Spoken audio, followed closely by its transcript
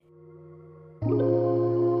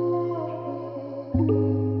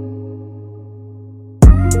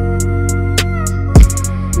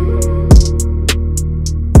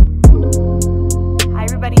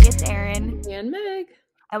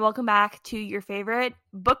and welcome back to your favorite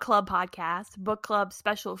book club podcast, book club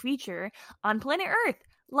special feature on Planet Earth.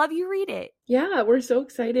 Love You Read It. Yeah, we're so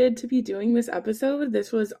excited to be doing this episode.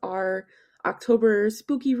 This was our October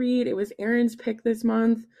spooky read. It was Erin's pick this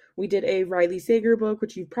month. We did a Riley Sager book,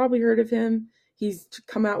 which you've probably heard of him. He's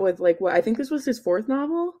come out with I think this was his fourth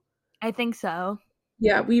novel. I think so.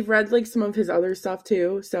 Yeah, we've read some of his other stuff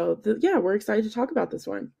too. So we're excited to talk about this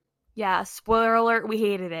one. Yeah, spoiler alert, we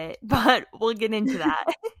hated it, but we'll get into that.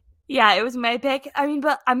 Yeah, it was my pick. I mean,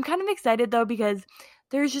 but I'm kind of excited though because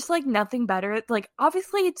there's just nothing better.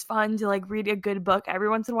 Obviously it's fun to read a good book every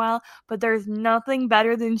once in a while, but there's nothing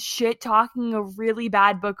better than shit talking a really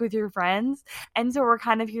bad book with your friends. And so we're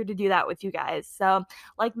kind of here to do that with you guys. So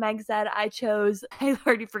like Meg said, I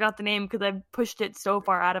already forgot the name because I've pushed it so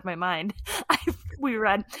far out of my mind. We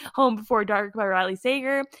read Home Before Dark by Riley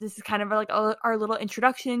Sager. This is kind of our little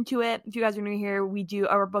introduction to it. If you guys are new here, we do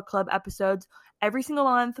our book club episodes every single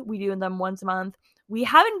month. We do them once a month. We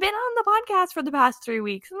haven't been on the podcast for the past 3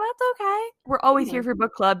 weeks, and that's okay. We're always here for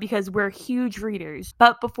book club because we're huge readers.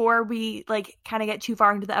 But before we kind of get too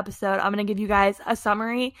far into the episode, I'm going to give you guys a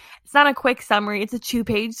summary. It's not a quick summary. It's a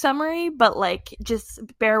 2-page summary, but just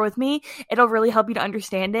bear with me. It'll really help you to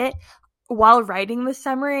understand it. While writing this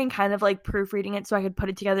summary and kind of proofreading it so I could put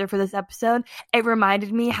it together for this episode, it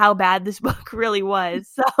reminded me how bad this book really was.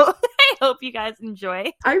 So I hope you guys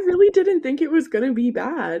enjoy. I really didn't think it was going to be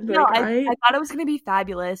bad. No, I thought it was going to be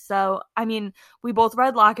fabulous. So, I mean, we both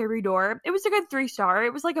read Lock Every Door. It was a good 3-star.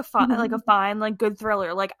 It was a fine, good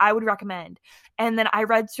thriller. I would recommend. And then I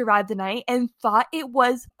read Survive the Night and thought it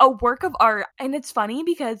was a work of art. And it's funny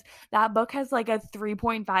because that book has a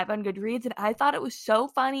 3.5 on Goodreads, and I thought it was so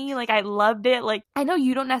funny. I loved it. I know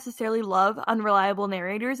you don't necessarily love unreliable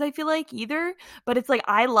narrators, I feel either, but it's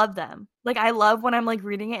I love them. I love when I'm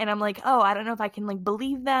reading it and I'm oh, I don't know if I can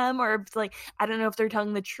believe them, or if it's I don't know if they're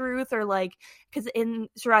telling the truth, or because in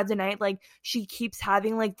Survive the Night, she keeps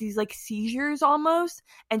having these seizures almost,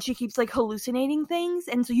 and she keeps hallucinating things,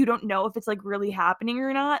 and so you don't know if it's really happening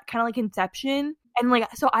or not, kind of like Inception, and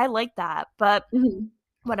so I like that, but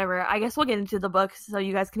whatever. I guess we'll get into the book so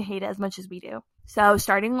you guys can hate it as much as we do. So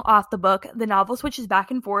starting off the book, the novel switches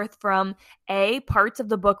back and forth from parts of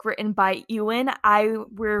the book written by Ewan.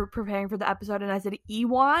 We're preparing for the episode and I said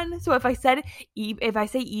Ewan. So if I say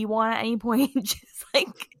Ewan at any point, just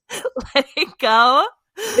let it go.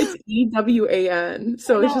 It's Ewan,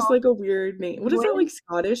 so it's just a weird name. What is it,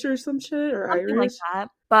 Scottish or some shit, or something Irish? That.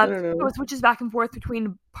 But it switches back and forth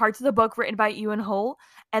between parts of the book written by Ewan Holt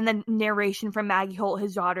and then narration from Maggie Holt,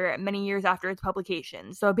 his daughter, many years after its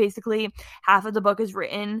publication. So basically, half of the book is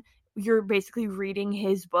written, you're basically reading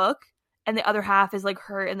his book, and the other half is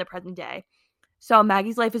her in the present day. So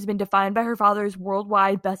Maggie's life has been defined by her father's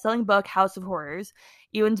worldwide best-selling book, House of Horrors.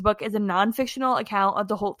 Ewan's book is a non-fictional account of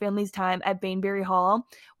the Holt family's time at Baneberry Hall,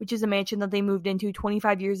 which is a mansion that they moved into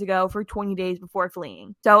 25 years ago for 20 days before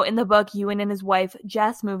fleeing. So in the book, Ewan and his wife,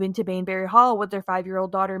 Jess, move into Baneberry Hall with their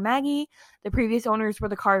 5-year-old daughter, Maggie. The previous owners were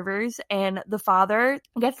the Carvers, and the father,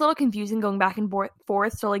 it gets a little confusing going back and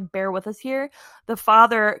forth, so bear with us here. The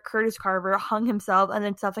father, Curtis Carver, hung himself and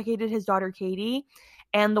then suffocated his daughter, Katie,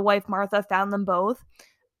 and the wife, Martha, found them both.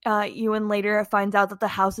 Ewan later finds out that the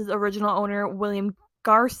house's original owner, William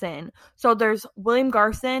Garson. So there's William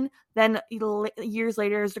Garson, then years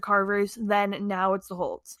later is the Carvers, then now it's the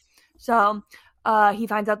Holts. So he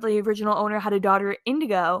finds out the original owner had a daughter,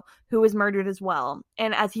 Indigo, who was murdered as well.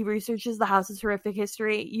 And as he researches the house's horrific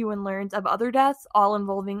history, Ewan learns of other deaths, all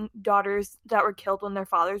involving daughters that were killed when their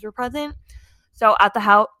fathers were present. So at the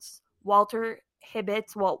house, Walt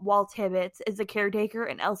Hibbets is the caretaker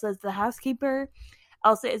and Elsa is the housekeeper.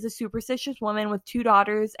 Elsa is a superstitious woman with 2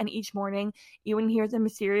 daughters, and each morning, Ewan hears a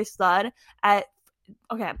mysterious thud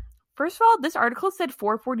first of all, this article said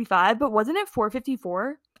 4:45, but wasn't it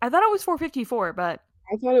 4:54? I thought it was 4:54, but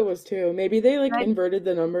I thought it was too. Maybe they inverted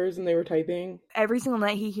the numbers and they were typing. Every single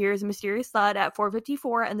night he hears a mysterious thud at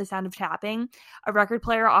 4:54 and the sound of tapping. A record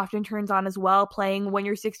player often turns on as well, playing When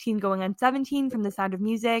You're 16 Going on 17 from The Sound of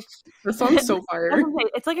Music. The song's so fire.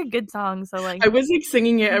 It's a good song, so I was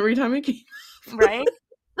singing it every time it came. Right?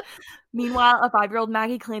 Meanwhile, a 5-year-old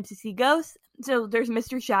Maggie claims to see ghosts. So there's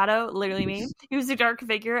Mr. Shadow, literally me, who's a dark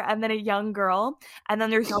figure, and then a young girl. And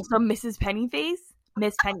then there's also Mrs. Pennyface.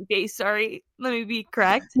 Miss Pennyface, sorry. Let me be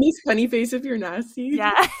correct. Miss Pennyface if you're nasty.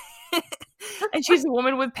 Yeah. And she's a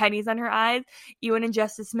woman with pennies on her eyes. Ewan and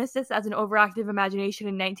Jess dismiss this as an overactive imagination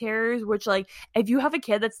and night terrors, which, if you have a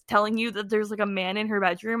kid that's telling you that there's, a man in her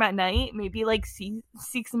bedroom at night, maybe,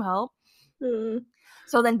 seek some help.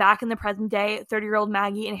 So then back in the present day, 30-year-old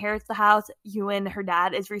Maggie inherits the house. Ewan, her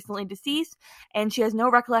dad, is recently deceased, and she has no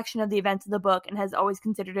recollection of the events of the book and has always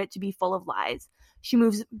considered it to be full of lies. She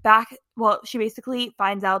moves back, she basically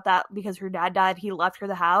finds out that because her dad died, he left her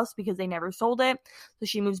the house because they never sold it. So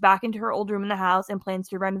she moves back into her old room in the house and plans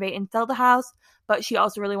to renovate and sell the house, but she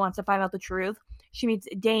also really wants to find out the truth. She meets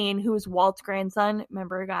Dane, who is Walt's grandson.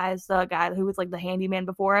 Remember, guys, the guy who was like the handyman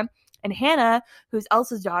before him. And Hannah, who's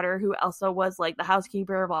Elsa's daughter, who Elsa was like the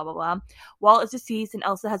housekeeper, blah, blah, blah. Walt is deceased and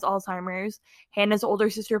Elsa has Alzheimer's. Hannah's older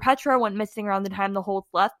sister Petra went missing around the time the Holts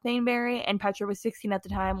left Baneberry, and Petra was 16 at the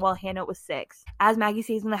time while Hannah was 6. As Maggie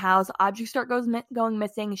stays in the house, objects start going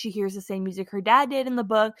missing. She hears the same music her dad did in the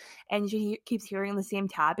book, and she keeps hearing the same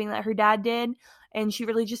tapping that her dad did. And she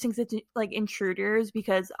really just thinks it's like intruders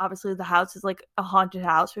because obviously the house is like a haunted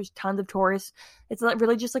house. There's tons of tourists. It's like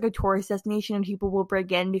really just like a tourist destination and people will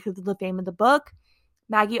break in because of the fame of the book.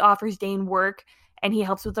 Maggie offers Dane work and he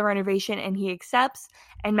helps with the renovation and he accepts.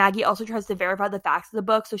 And Maggie also tries to verify the facts of the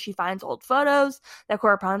book. So she finds old photos that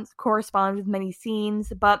correspond with many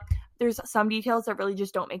scenes, but there's some details that really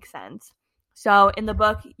just don't make sense. So in the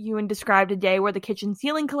book, Ewan described a day where the kitchen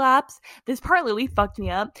ceiling collapsed. This part really fucked me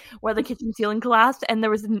up, where the kitchen ceiling collapsed and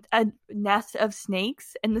there was a nest of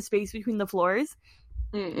snakes in the space between the floors.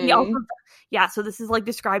 He also, so this is like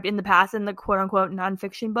described in the past in the quote-unquote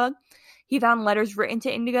nonfiction book. He found letters written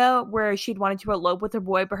to Indigo where she'd wanted to elope with her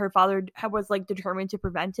boy, but her father was like determined to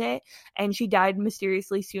prevent it, and she died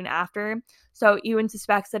mysteriously soon after. So Ewan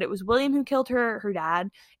suspects that it was William who killed her dad.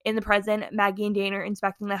 In the present, Maggie and Dane are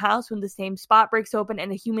inspecting the house when the same spot breaks open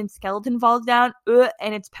and a human skeleton falls down,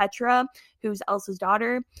 and it's Petra, who's Elsa's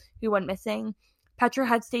daughter, who went missing. Petra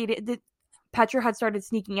had started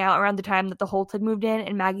sneaking out around the time that the Holts had moved in,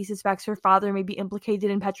 and Maggie suspects her father may be implicated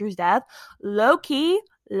in Petra's death. Low-key,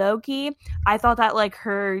 I thought that like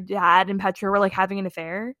her dad and Petra were like having an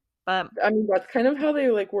affair, but I mean that's kind of how they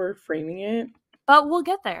like were framing it. But we'll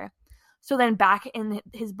get there. So then back in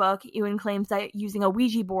his book, Ewan claims that using a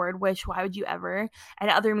Ouija board, which why would you ever, and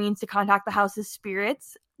other means to contact the house's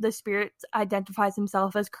spirits, the spirit identifies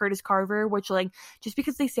himself as Curtis Carver, which like just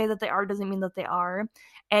because they say that they are doesn't mean that they are.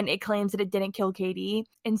 And it claims that it didn't kill Katie.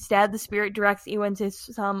 Instead, the spirit directs Ewan to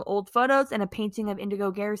some old photos and a painting of Indigo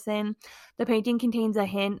Garrison. The painting contains a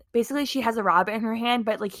hint. Basically, she has a rabbit in her hand,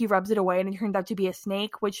 but like he rubs it away and it turns out to be a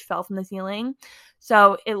snake, which fell from the ceiling.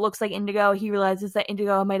 So it looks like Indigo. He realizes that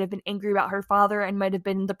Indigo might have been angry about her father and might have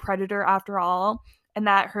been the predator after all, and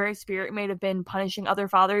that her spirit might have been punishing other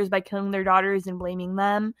fathers by killing their daughters and blaming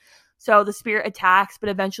them. So the spirit attacks, but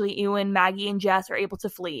eventually Ewan, Maggie, and Jess are able to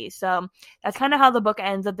flee. So that's kind of how the book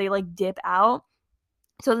ends, that they like dip out.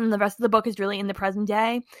 So then the rest of the book is really in the present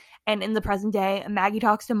day. And in the present day, Maggie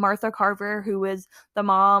talks to Martha Carver, who is the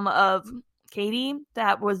mom of Katie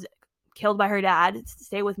that was killed by her dad.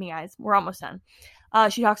 Stay with me, guys. We're almost done.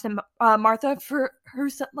 She talks to Martha for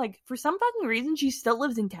some fucking reason. She still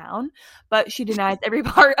lives in town, but she denies every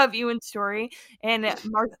part of Ewan's story. And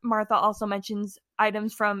Martha also mentions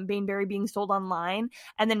items from Baneberry being sold online.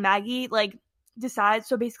 And then Maggie decides,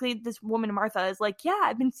 so basically this woman Martha is like, yeah,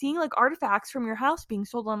 I've been seeing like artifacts from your house being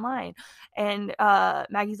sold online. And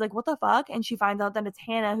Maggie's like, what the fuck? And she finds out that it's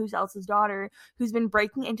Hannah, who's Elsa's daughter, who's been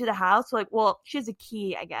breaking into the house. So she has a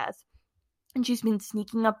key, I guess. And she's been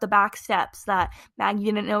sneaking up the back steps that Maggie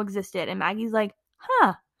didn't know existed. And Maggie's like,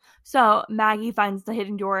 huh. So Maggie finds the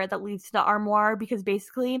hidden door that leads to the armoire, because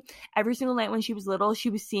basically every single night when she was little, she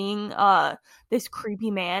was seeing this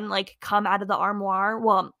creepy man come out of the armoire.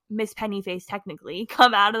 Well, Miss Pennyface technically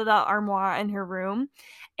come out of the armoire in her room.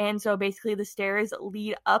 And so basically the stairs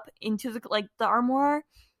lead up into the armoire.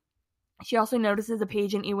 She also notices a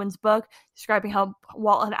page in Ewan's book describing how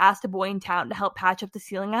Walt had asked a boy in town to help patch up the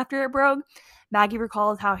ceiling after it broke. Maggie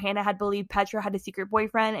recalls how Hannah had believed Petra had a secret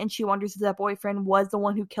boyfriend, and she wonders if that boyfriend was the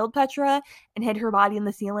one who killed Petra and hid her body in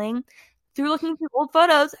the ceiling. Through looking through old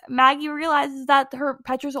photos, Maggie realizes that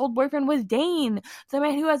Petra's old boyfriend was Dane, the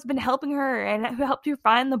man who has been helping her and who helped her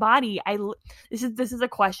find the body. This is a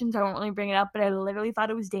question, so I won't really bring it up, but I literally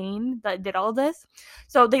thought it was Dane that did all this.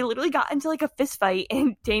 So they literally got into a fist fight,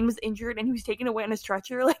 and Dane was injured, and he was taken away on a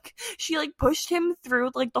stretcher. She pushed him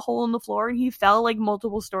through the hole in the floor, and he fell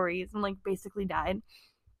multiple stories and basically died.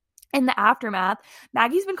 In the aftermath,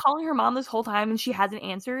 Maggie's been calling her mom this whole time and she hasn't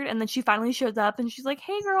answered. And then she finally shows up and she's like,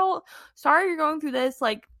 hey girl, sorry you're going through this.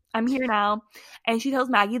 I'm here now. And she tells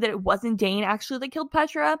Maggie that it wasn't Dane actually that killed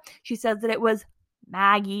Petra. She says that it was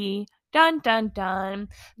Maggie, Dun, dun, dun.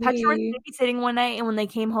 Petra was Hey. babysitting one night, and when they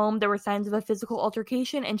came home, there were signs of a physical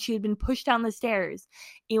altercation, and she had been pushed down the stairs.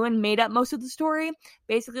 Ewan made up most of the story.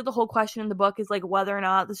 Basically, the whole question in the book is like whether or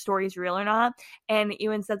not the story is real or not. And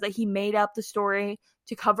Ewan says that he made up the story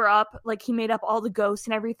to cover up, like he made up all the ghosts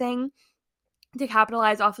and everything to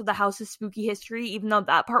capitalize off of the house's spooky history, even though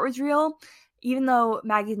that part was real. Even though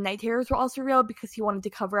Maggie's night terrors were also real because he wanted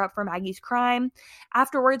to cover up for Maggie's crime.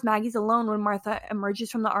 Afterwards, Maggie's alone when Martha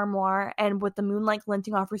emerges from the armoire, and with the moonlight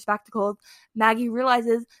glinting off her spectacles, Maggie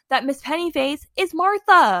realizes that Miss Pennyface is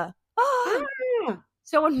Martha! Ah.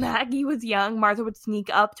 So when Maggie was young, Martha would sneak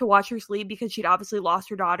up to watch her sleep because she'd obviously lost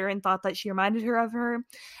her daughter and thought that she reminded her of her.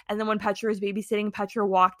 And then when Petra was babysitting, Petra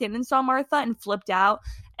walked in and saw Martha and flipped out.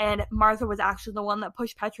 And Martha was actually the one that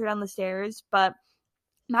pushed Petra down the stairs. But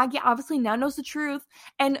Maggie obviously now knows the truth.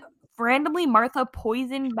 And randomly, Martha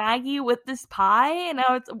poisoned Maggie with this pie. And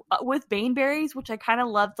now it's with baneberries, which I kind of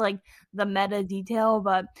loved, like, the meta detail.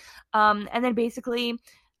 But, and then basically...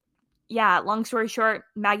 yeah, long story short,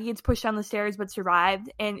 Maggie gets pushed down the stairs but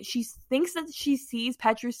survived, and she thinks that she sees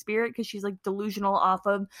Petra's spirit because she's like delusional off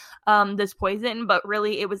of this poison, but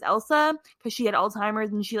really it was Elsa because she had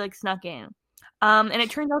Alzheimer's and she like snuck in. And it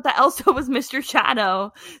turns out that Elsa was Mr.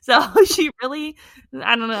 Shadow, so she really,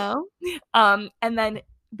 I don't know. And then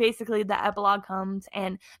basically the epilogue comes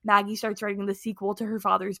and Maggie starts writing the sequel to her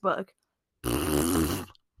father's book.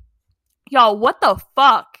 Y'all, what the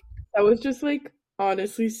fuck? That was just like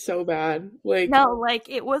honestly so bad. Like, no, like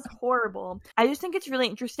it was horrible. I just think it's really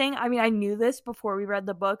interesting. I mean, I knew this before we read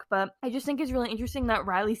the book, but I just think it's really interesting that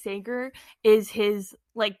Riley Sager is his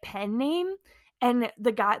like pen name, and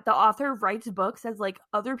the author writes books as like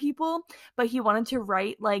other people, but he wanted to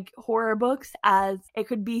write like horror books as it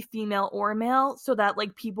could be female or male so that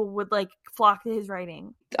like people would like flock to his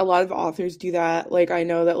writing. A lot of authors do that. Like, I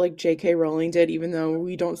know that like J.K. Rowling did, even though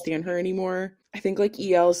we don't stand her anymore. I think like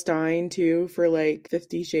E.L. Stein too for like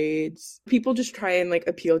 50 Shades. People just try and like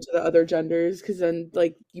appeal to the other genders because then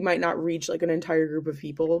like you might not reach like an entire group of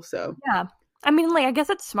people. So yeah. I mean, like, I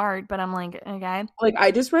guess it's smart, but I'm like, okay. Like,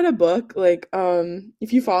 I just read a book, like,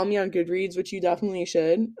 if you follow me on Goodreads, which you definitely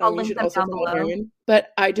should, I'll you link should them also down follow below. Erin. But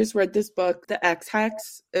I just read this book, The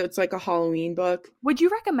X-Hex. It's like a Halloween book. Would you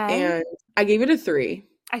recommend? And I gave it a 3.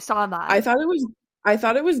 I saw that. I thought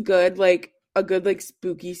it was good, like, a good, like,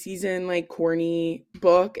 spooky season, like, corny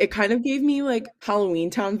book. It kind of gave me, like,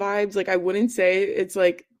 Halloween Town vibes. Like, I wouldn't say it's,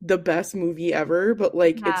 like, the best movie ever, but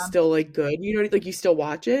like it's still like good, you know, like you still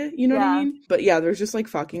watch it, you know what I mean? But yeah, there's just like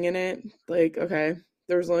fucking in it. Like, okay,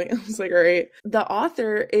 there's like, I was like, all right. The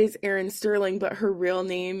author is Erin Sterling, but her real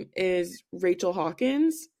name is Rachel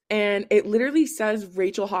Hawkins. And it literally says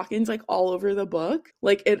Rachel Hawkins like all over the book.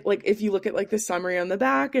 Like it, like if you look at like the summary on the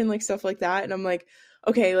back and like stuff like that, and I'm like,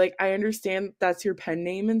 okay, like I understand that's your pen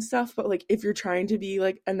name and stuff, but like if you're trying to be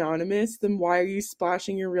like anonymous, then why are you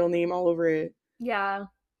splashing your real name all over it? Yeah.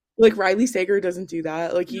 Like Riley Sager doesn't do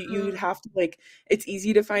that. Like you'd have to like, it's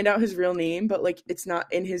easy to find out his real name, but like it's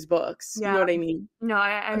not in his books. Yeah. You know what I mean? No,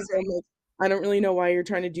 I agree. So, like, I don't really know why you're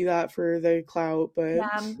trying to do that for the clout, but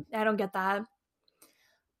yeah, I don't get that.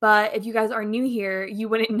 But if you guys are new here, you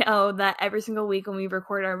wouldn't know that every single week when we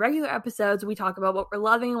record our regular episodes, we talk about what we're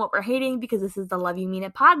loving and what we're hating because this is the Love You Mean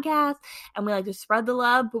It podcast and we like to spread the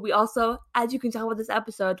love. But we also, as you can tell with this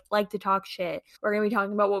episode, like to talk shit. We're going to be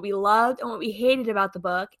talking about what we loved and what we hated about the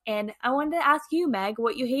book. And I wanted to ask you, Meg,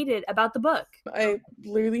 what you hated about the book. I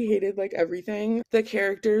literally hated like everything. The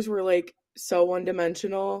characters were like so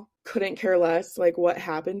one-dimensional. Couldn't care less like what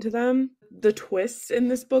happened to them. The twists in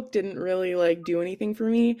this book didn't really like do anything for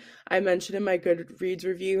me. I mentioned in my Goodreads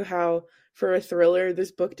review how for a thriller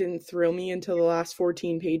this book didn't thrill me until the last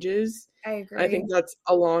 14 pages. I agree. I think that's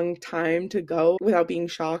a long time to go without being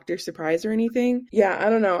shocked or surprised or anything. Yeah,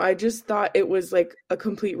 I don't know. I just thought it was like a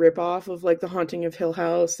complete ripoff of like The Haunting of Hill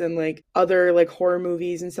House and like other like horror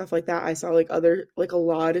movies and stuff like that. I saw like a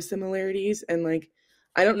lot of similarities, and like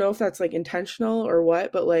I don't know if that's like intentional or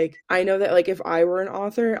what, but like I know that like if I were an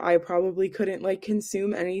author, I probably couldn't like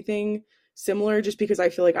consume anything similar just because I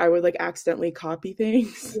feel like I would like accidentally copy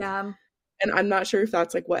things. Yeah. And I'm not sure if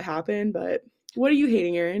that's like what happened, but what are you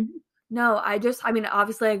hating, Erin? No, I mean,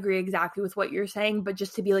 obviously I agree exactly with what you're saying, but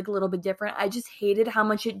just to be like a little bit different, I just hated how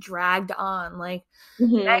much it dragged on. Like,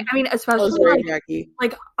 I mean, especially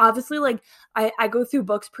like obviously like I go through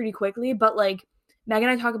books pretty quickly, but like Meg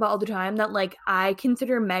and I talk about all the time that like I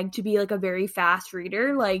consider Meg to be like a very fast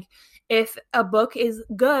reader. Like if a book is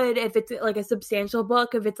good, if it's like a substantial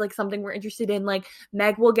book, if it's like something we're interested in, like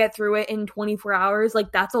Meg will get through it in 24 hours.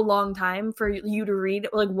 Like that's a long time for you to read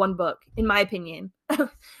like one book, in my opinion.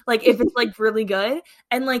 Like if it's like really good.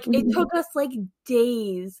 And like it took us like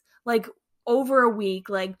days like over a week.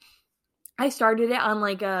 Like I started it on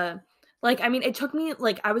like it took me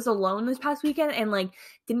like I was alone this past weekend and like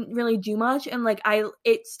didn't really do much, and like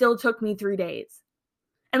it still took me 3 days.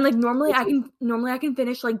 And like normally I can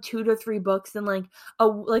finish like 2 to 3 books in like a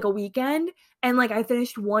weekend, and like I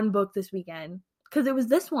finished 1 book this weekend because it was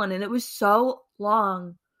this one and it was so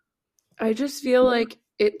long. I just feel like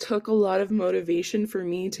it took a lot of motivation for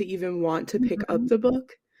me to even want to pick up the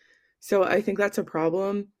book. So I think that's a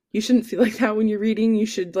problem. You shouldn't feel like that when you're reading. You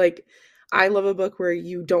should like, I love a book where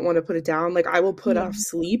you don't want to put it down. Like I will put off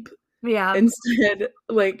sleep instead,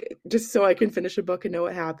 like just so I can finish a book and know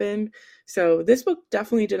what happened. So this book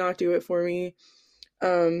definitely did not do it for me.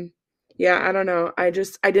 Yeah, I don't know. I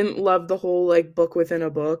didn't love the whole like book within a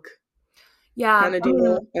book kind of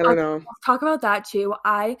deal. I don't know. Let's talk about that too.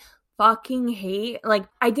 I fucking hate, like,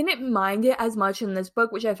 I didn't mind it as much in this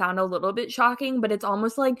book, which I found a little bit shocking, but it's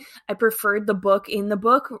almost like I preferred the book in the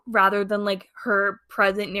book rather than like her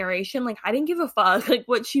present narration. Like I didn't give a fuck like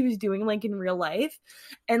what she was doing like in real life.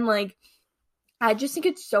 And like I just think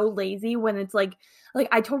it's so lazy when it's like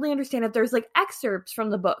I totally understand if there's like excerpts from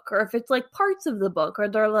the book, or if it's like parts of the book, or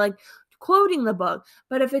they're like quoting the book.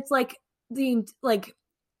 But if it's like the like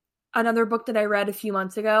another book that I read a few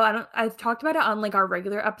months ago, I've talked about it on like our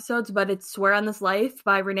regular episodes, but it's Swear on This Life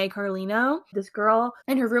by Renee Carlino. This girl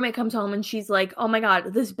and her roommate comes home and she's like, oh my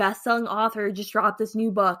god, this best-selling author just dropped this new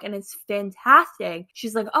book and it's fantastic.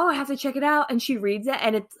 She's like, oh, I have to check it out. And she reads it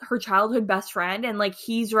and it's her childhood best friend, and like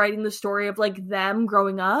he's writing the story of like them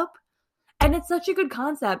growing up. And it's such a good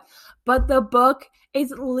concept. But the book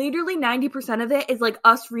is literally 90% of it is like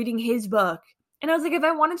us reading his book. And I was like, if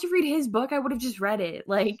I wanted to read his book, I would have just read it.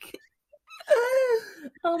 Like,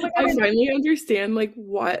 oh my god! I finally understand like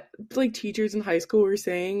what like teachers in high school were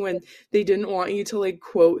saying when they didn't want you to like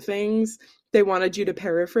quote things. They wanted you to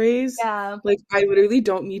paraphrase. Yeah. Like I literally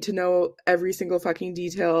don't need to know every single fucking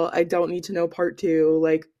detail. I don't need to know part 2.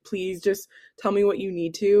 Like please just tell me what you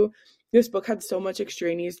need to. This book had so much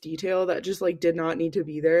extraneous detail that just like did not need to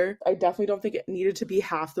be there. I definitely don't think it needed to be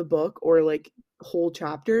half the book or like whole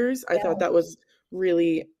chapters. I thought that was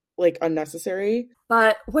really like unnecessary.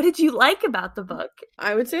 But what did you like about the book?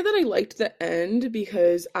 I would say that I liked the end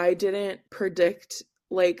because I didn't predict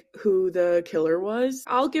like who the killer was.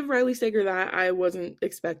 I'll give Riley Sager that. I wasn't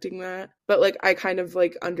expecting that. But like I kind of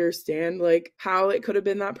like understand like how it could have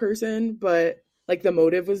been that person, but like the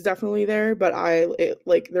motive was definitely there, but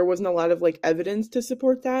there wasn't a lot of like evidence to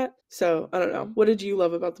support that. So I don't know. What did you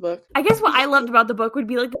love about the book? I guess what I loved about the book would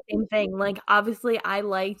be like the same thing. Like obviously I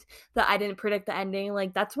liked that I didn't predict the ending.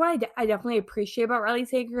 Like that's what I definitely appreciate about Riley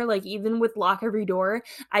Sager. Like even with Lock Every Door,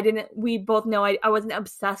 we both know I wasn't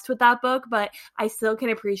obsessed with that book, but I still can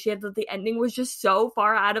appreciate that the ending was just so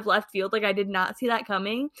far out of left field. Like I did not see that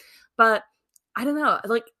coming. But I don't know,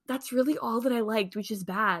 like, that's really all that I liked, which is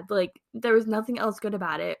bad. Like, there was nothing else good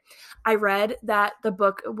about it. I read that the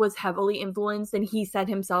book was heavily influenced, and he said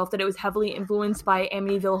himself that it was heavily influenced by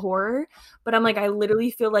Amityville Horror. But I'm like, I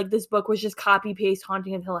literally feel like this book was just copy-paste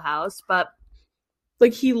Haunting of Hill House, but...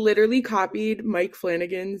 Like, he literally copied Mike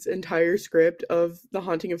Flanagan's entire script of the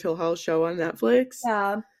Haunting of Hill House show on Netflix.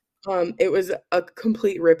 Yeah. It was a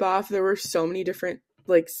complete ripoff. There were so many different...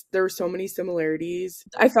 Like, there were so many similarities.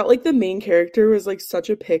 I felt like the main character was, like, such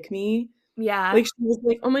a pick-me. Yeah. Like, she was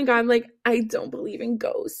like, oh my god, like, I don't believe in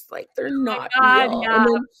ghosts. Like, they're not real. Yeah.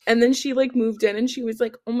 And then she, like, moved in and she was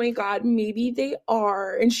like, oh my god, maybe they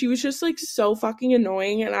are. And she was just, like, so fucking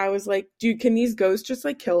annoying. And I was like, dude, can these ghosts just,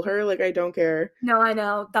 like, kill her? Like, I don't care. No, I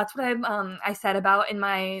know. That's what I said about in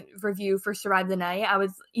my review for Survive the Night.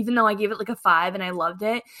 Even though I gave it, like, a 5 and I loved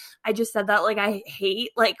it, I just said that, like, I hate,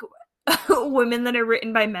 like... women that are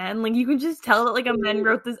written by men. Like you can just tell that like a man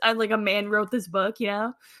wrote this book, you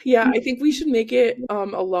know? Yeah, I think we should make it a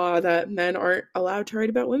law that men aren't allowed to write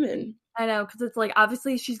about women. I know, because it's like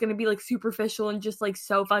obviously she's gonna be like superficial and just like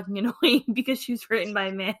so fucking annoying because she's written by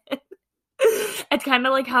men. It's kind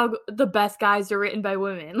of like how the best guys are written by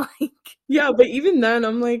women. Like yeah, but even then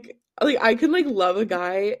I'm like I could like love a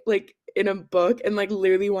guy like in a book and like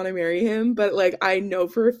literally want to marry him, but like I know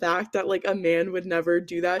for a fact that like a man would never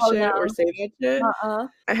do that shit or say that shit.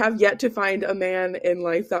 I have yet to find a man in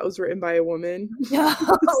life that was written by a woman. No.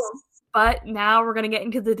 But now we're going to get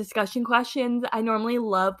into the discussion questions. I normally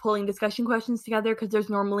love pulling discussion questions together because there's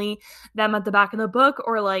normally them at the back of the book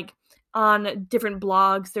or like on different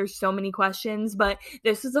blogs. There's so many questions, but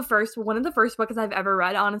this is one of the first books I've ever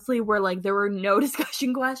read, honestly, where like there were no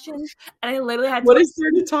discussion questions, and I literally had to, what is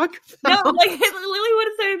there to talk about? No, like literally what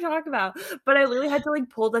is there to talk about? But I literally had to like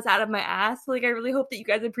pull this out of my ass. Like I really hope that you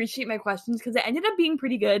guys appreciate my questions because it ended up being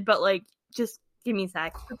pretty good, but like just Give me a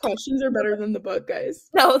sec. The questions are better than the book, guys.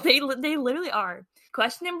 No, they literally are.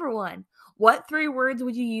 Question number 1. What 3 words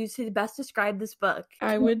would you use to best describe this book?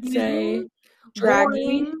 I would say boring,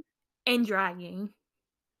 draggy and dragging.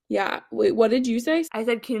 Yeah. Wait, what did you say? I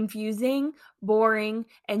said confusing, boring,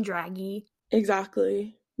 and draggy.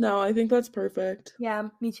 Exactly. No, I think that's perfect. Yeah,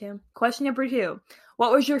 me too. Question number 2.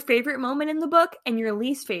 What was your favorite moment in the book and your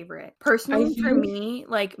least favorite? Personally, for me,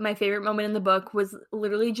 like, my favorite moment in the book was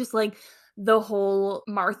literally just, like, the whole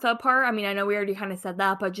Martha part. I mean, I know we already kind of said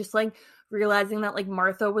that, but just, like, realizing that, like,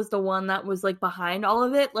 Martha was the one that was, like, behind all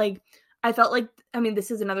of it. Like, I felt like, I mean, this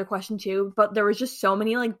is another question too, but there was just so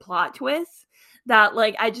many, like, plot twists that,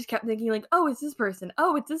 like, I just kept thinking, like, oh, it's this person.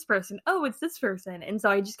 Oh, it's this person. Oh, it's this person. And so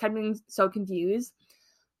I just kept being so confused.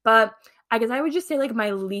 But I guess I would just say, like, my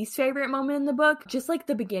least favorite moment in the book, just, like,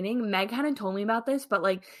 the beginning. Meg kind of told me about this, but,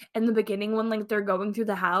 like, in the beginning when, like, they're going through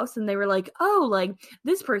the house and they were like, oh, like,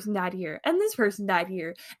 this person died here and this person died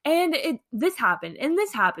here and this happened and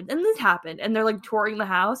this happened and this happened. And they're, like, touring the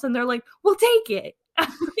house and they're like, we'll take it. I'm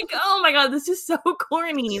like, oh my god, this is so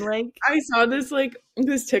corny. Like, I saw this, like,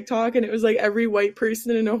 this TikTok and it was, like, every white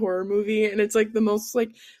person in a horror movie and it's, like, the most,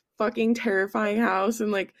 like, fucking terrifying house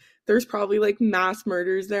and, like, there's probably, like, mass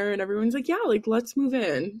murders there and everyone's like, yeah, like, let's move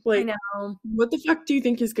in. Like, I know. What the fuck do you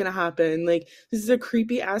think is gonna happen? Like, this is a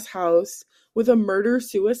creepy ass house with a murder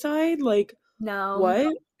suicide. Like, no,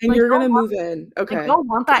 what? And like, you're gonna move in? Okay, I don't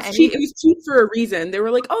want that. It was cheap for a reason. They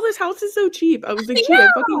were like, "Oh, this house is so cheap." I was like, "Shit, I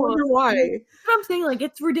fucking wonder why." That's what I'm saying. Like,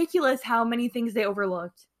 it's ridiculous how many things they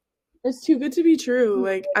overlooked. It's too good to be true.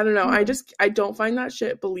 Like, I don't know. I don't find that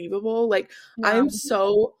shit believable. Like, No. I'm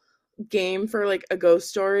so game for, like, a ghost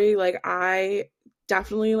story. Like, I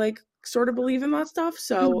definitely, like, sort of believe in that stuff.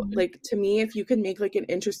 So, like, to me, if you can make, like, an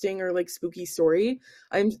interesting or, like, spooky story,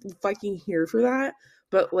 I'm fucking here for that.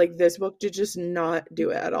 But, like, this book did just not do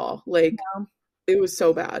it at all. Like, it was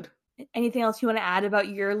so bad. Anything else you want to add about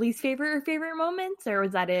your least favorite or favorite moments, or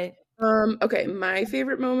was that it? Okay, my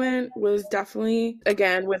favorite moment was definitely,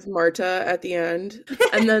 again, with Marta at the end.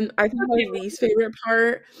 And then I think my least favorite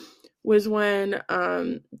part was when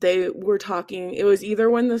they were talking. It was either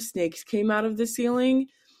when the snakes came out of the ceiling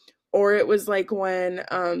or it was, like, when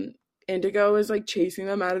Indigo was, like, chasing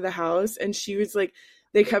them out of the house and she was like,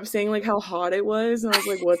 they kept saying, like, how hot it was and I was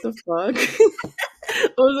like, what the fuck? I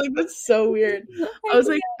was like, that's so weird. I was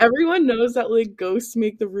like, everyone knows that, like, ghosts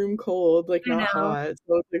make the room cold, like, not hot.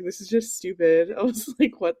 So I was like, this is just stupid. I was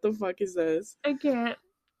like, what the fuck is this? I can't.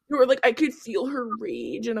 You were like, I could feel her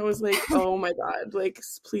rage and I was like, oh my god, like,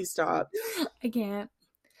 please stop. I can't.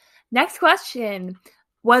 Next question.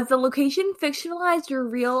 Was the location fictionalized or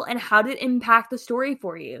real, and how did it impact the story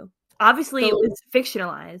for you? Obviously, it was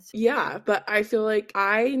fictionalized. Yeah, but I feel like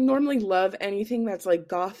I normally love anything that's, like,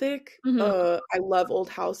 gothic. I love old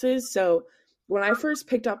houses. So when I first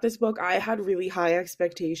picked up this book, I had really high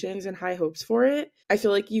expectations and high hopes for it. I feel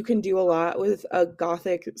like you can do a lot with a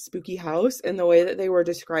gothic, spooky house, and the way that they were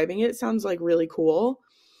describing it sounds, like, really cool.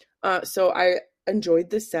 So I enjoyed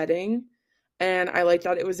the setting, and I liked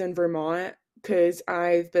that it was in Vermont because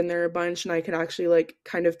I've been there a bunch and I could actually, like,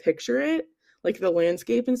 kind of picture it, like, the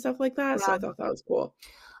landscape and stuff like that. Yeah. So I thought that was cool.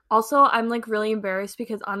 Also, I'm, like, really embarrassed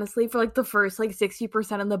because honestly, for, like, the first, like,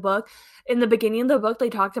 60% of the book, in the beginning of the book,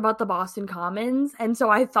 they talked about the Boston Commons, and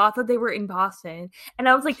so I thought that they were in Boston. And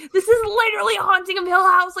I was like, this is literally Haunting of Hill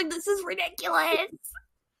House! Like, this is ridiculous!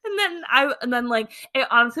 And then, like, it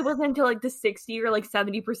honestly wasn't until, like, the 60 or, like,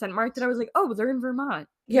 70% mark that I was like, oh, they're in Vermont.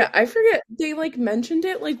 Yeah, I forget. They, like, mentioned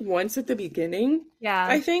it, like, once at the beginning. Yeah.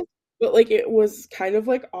 I think. But, like, it was kind of,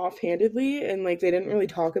 like, offhandedly, and, like, they didn't really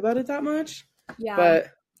talk about it that much. Yeah. But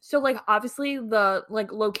so, like, obviously the,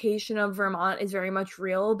 like, location of Vermont is very much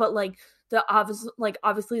real, but, like,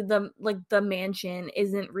 obviously the, like, the mansion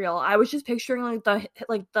isn't real. I was just picturing,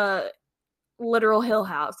 like, the literal Hill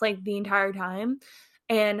House, like, the entire time.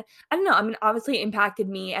 And I don't know, I mean, obviously it impacted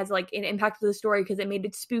me as, like, it impacted the story because it made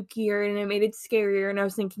it spookier and it made it scarier. And I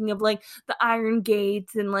was thinking of, like, the iron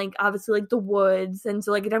gates and, like, obviously, like, the woods. And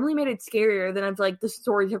so, like, it definitely made it scarier than if, like, the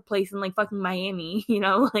story took place in, like, fucking Miami, you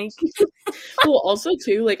know? Like, well, also,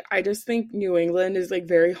 too, like, I just think New England is, like,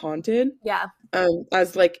 very haunted. Yeah.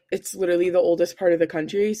 As, like, it's literally the oldest part of the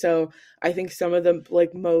country. So I think some of the,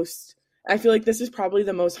 like, I feel like this is probably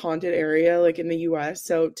the most haunted area, like, in the US.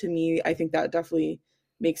 So to me, I think that definitely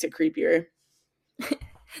makes it creepier.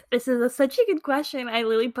 This is such a good question. I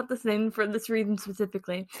literally put this in for this reason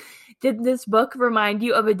specifically. Did this book remind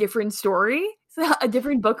you of a different story, a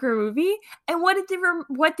different book or movie? And what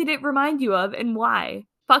did it remind you of, and why?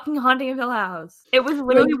 Fucking Haunting of Hill House. It was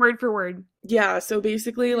literally word for word. Yeah, so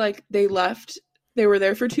basically, like, they left They were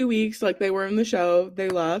there for 2 weeks, like they were in the show. They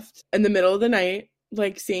left in the middle of the night,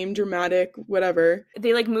 like same dramatic whatever.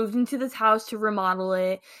 They like moved into this house to remodel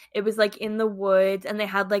it. It was like in the woods, and they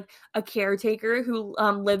had like a caretaker who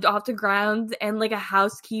lived off the grounds, and like a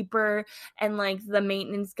housekeeper and like the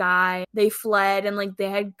maintenance guy. They fled, and like they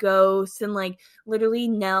had ghosts, and like literally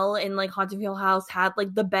Nell in like Haunted Hill House had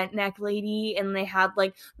like the bent neck lady, and they had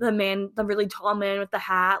like the really tall man with the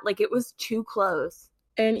hat. Like it was too close.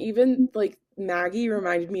 And even like Maggie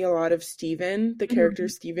reminded me a lot of Steven, the character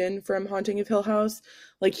Steven from Haunting of Hill House.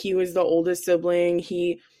 Like he was the oldest sibling.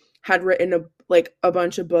 He had written a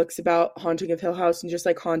bunch of books about Haunting of Hill House and just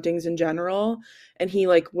like hauntings in general. And he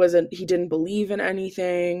like he didn't believe in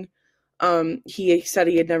anything. He said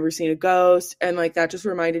he had never seen a ghost, and like that just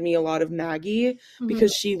reminded me a lot of Maggie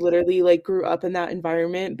because she literally like grew up in that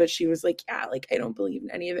environment, but she was like, yeah, like I don't believe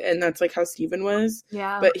in any of it. And that's like how Steven was.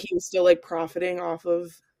 Yeah. But he was still like profiting off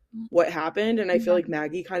of what happened, and I feel like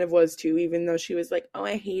Maggie kind of was too, even though she was like, oh,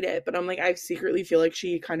 I hate it, but I'm like, I secretly feel like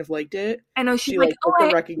she kind of liked it. I know she like, oh,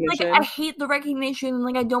 the recognition. Like, I hate the recognition,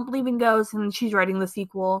 like I don't believe in ghosts, and she's writing the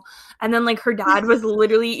sequel, and then like her dad was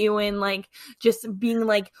literally Ewan, like just being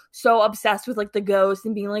like so obsessed with like the ghost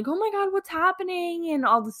and being like, oh my god, what's happening, and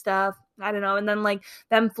all the stuff. I don't know, and then like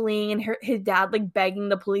them fleeing, and his dad like begging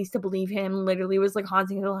the police to believe him literally was like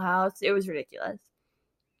Haunting Hill House. It was ridiculous.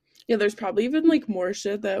 Yeah, there's probably even like more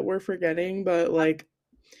shit that we're forgetting, but like,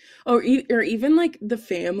 or even like the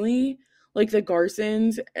family, like the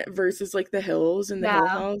Garsons versus like the Hills and the Hill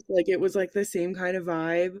House, like it was like the same kind of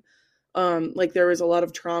vibe. Like there was a lot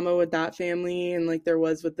of trauma with that family, and like there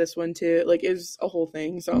was with this one too. Like it was a whole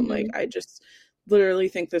thing. So I'm like, I just literally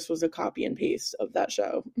think this was a copy and paste of that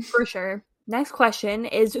show. For sure. Next question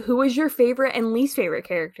is, who was your favorite and least favorite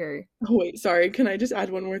character? Oh, wait, sorry. Can I just add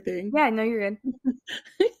one more thing? Yeah, no, you're good.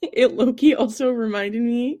 It low-key also reminded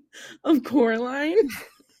me of Coraline.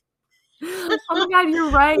 Oh my god, you're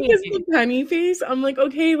right. Because the penny face, I'm like,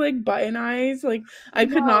 okay, like button eyes. Like, I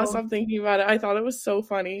could not stop thinking about it. I thought it was so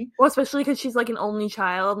funny. Well, especially because she's like an only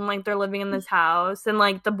child, and like they're living in this house, and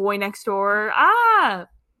like the boy next door.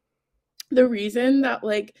 The reason that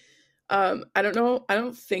like I don't know, I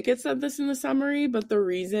don't think it said this in the summary, but the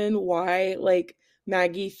reason why like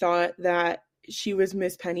Maggie thought that she was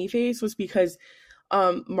Miss Pennyface was because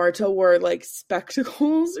Marta wore like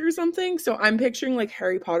spectacles or something. So I'm picturing like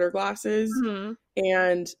Harry Potter glasses,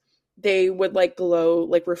 and they would like glow,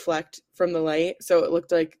 like reflect from the light. So it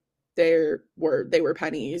looked like they were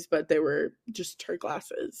pennies, but they were just her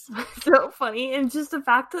glasses. So funny. And just the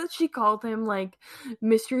fact that she called him like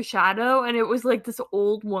Mr. Shadow, and it was like this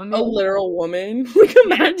old woman, a literal woman. Like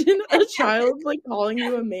imagine a child like calling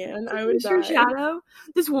you a man. I would Mr. Shadow.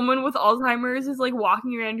 This woman with Alzheimer's is like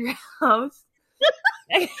walking around your house.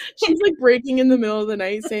 She's like breaking in the middle of the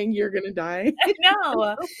night saying you're gonna die. I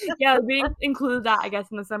know. Yeah, we include that I guess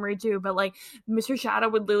in the summary too, but like Mr. Shadow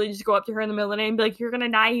would literally just go up to her in the middle of the night and be like, you're gonna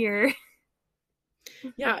die here.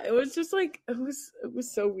 Yeah, it was just like it was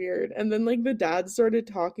so weird. And then like the dad started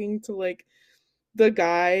talking to like the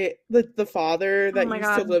guy, the father that used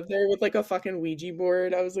to live there with like a fucking Ouija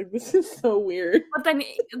board. I was like, this is so weird. But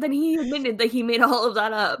then he admitted that he made all of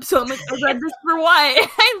that up. So I'm like, I read this for what?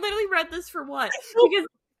 I literally read this for what? Because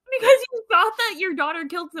you thought that your daughter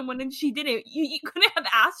killed someone and she didn't. You couldn't have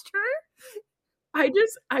asked her?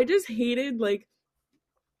 I just hated like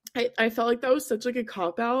I felt like that was such like a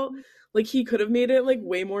cop out. Like he could have made it like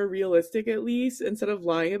way more realistic at least instead of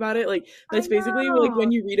lying about it. Like that's basically like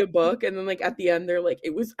when you read a book and then like at the end they're like,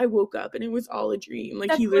 I woke up and it was all a dream.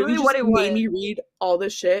 Like he literally just made me read all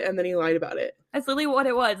this shit and then he lied about it. That's literally what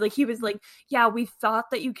it was. Like he was like, yeah, we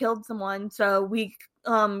thought that you killed someone, so we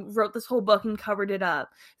wrote this whole book and covered it up.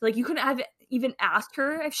 Like you couldn't have even asked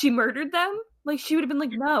her if she murdered them. Like she would have been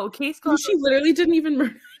like, no, case closed. She literally didn't even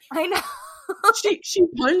murder. I know. she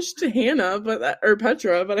punched Hannah, or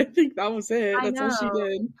Petra, but I think that was it. That's all she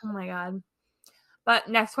did. Oh my god. But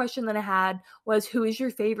next question that I had was, who is your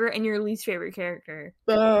favorite and your least favorite character?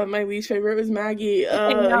 My least favorite was Maggie. I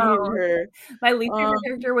hated her. My least favorite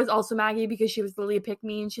character was also Maggie because she was literally a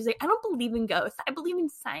pick-me, and she's like, I don't believe in ghosts. I believe in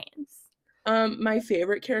science. My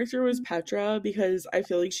favorite character was Petra because I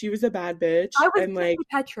feel like she was a bad bitch. I was like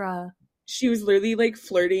Petra. She was literally like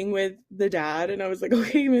flirting with the dad, and I was like,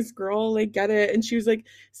 okay, Miss Girl, like get it. And she was like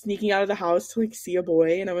sneaking out of the house to like see a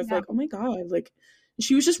boy, and I was like, oh my god, like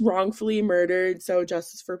she was just wrongfully murdered. So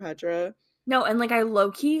justice for Petra. No, and like I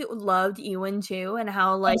low-key loved Ewan too, and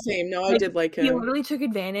how like same. No, I did like him. He literally took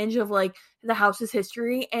advantage of like the house's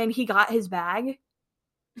history, and he got his bag.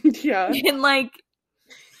 Yeah, and like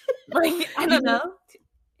I don't know,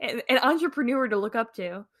 an entrepreneur to look up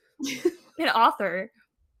to, an author.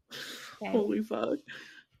 Okay. Holy fuck.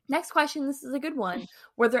 Next question, this is a good one.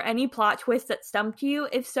 Were there any plot twists that stumped you?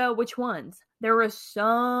 If so, which ones? There were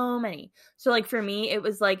so many. So, like, for me, it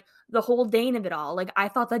was, like, the whole Dane of it all. Like, I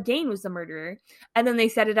thought that Dane was the murderer. And then they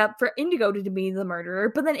set it up for Indigo to be the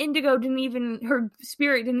murderer. But then Indigo her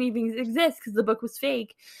spirit didn't even exist because the book was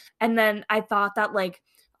fake. And then I thought that, like,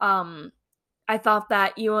 I thought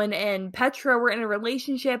that Ewan and Petra were in a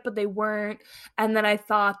relationship, but they weren't. And then I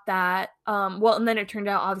thought that, and then it turned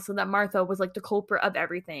out, obviously, that Martha was, like, the culprit of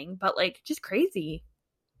everything. But, like, just crazy.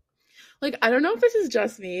 Like, I don't know if this is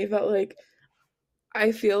just me, but, like,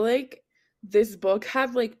 I feel like this book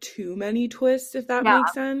had, like, too many twists, if that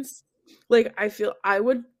makes sense. Like, I feel I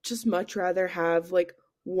would just much rather have, like,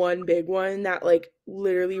 one big one that, like,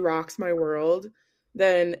 literally rocks my world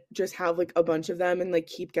than just have, like, a bunch of them and, like,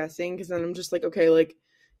 keep guessing, because then I'm just like, okay, like,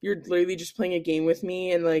 you're literally just playing a game with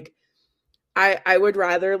me, and, like, I would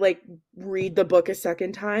rather, like, read the book a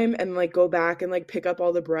second time and, like, go back and, like, pick up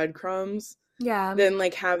all the breadcrumbs than,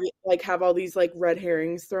 like, have all these, like, red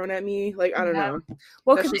herrings thrown at me. Like, I don't know.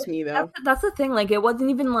 Well, that's just me, though. That's the thing. Like, it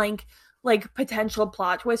wasn't even, like potential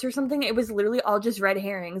plot twist or something. It was literally all just red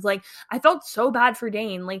herrings. Like, I felt so bad for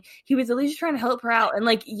Dane. Like, he was at least trying to help her out. And,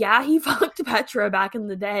 like, yeah, he fucked Petra back in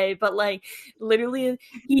the day, but, like, literally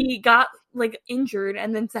he got, like, injured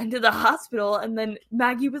and then sent to the hospital. And then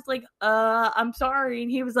Maggie was like, I'm sorry.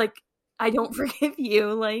 And he was like, I don't forgive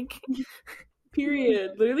you. Like,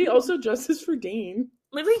 period. Literally also justice for Dane.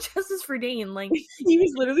 Literally justice for Dane. Like, he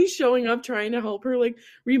was literally showing up trying to help her, like,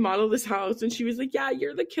 remodel this house, and she was like, yeah,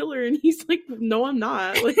 you're the killer, and he's like, no, I'm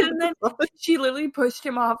not. Like, and then she literally pushed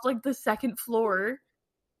him off, like, the second floor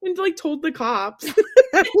and, like, told the cops. And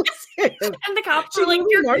the cops were like,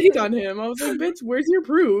 you're already done him. I was like, bitch, where's your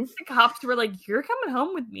proof? The cops were like, you're coming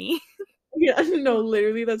home with me. Yeah, no,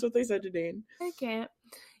 literally that's what they said to Dane. I can't.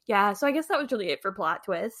 Yeah, so I guess that was really it for plot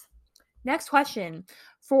twists. Next question.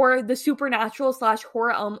 For the supernatural /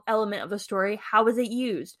 horror element of the story, how was it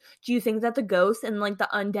used? Do you think that the ghosts and, like, the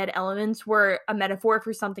undead elements were a metaphor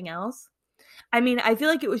for something else? I mean, I feel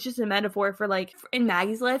like it was just a metaphor for, like, in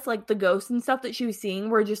Maggie's life, like, the ghosts and stuff that she was seeing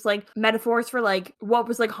were just, like, metaphors for, like, what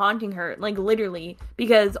was, like, haunting her, like, literally,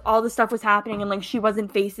 because all the stuff was happening and, like, she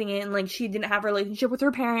wasn't facing it, and, like, she didn't have a relationship with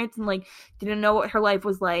her parents and, like, didn't know what her life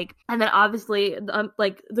was like. And then, obviously,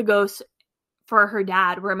 like, the ghosts for her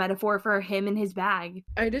dad were a metaphor for him and his bag.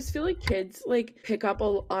 I just feel like kids, like, pick up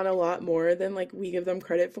on a lot more than, like, we give them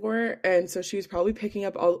credit for, and so she was probably picking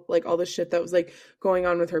up all the shit that was, like, going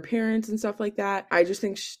on with her parents and stuff like that. I just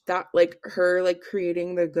think that, like, her, like,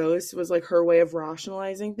 creating the ghost was, like, her way of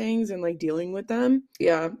rationalizing things and, like, dealing with them.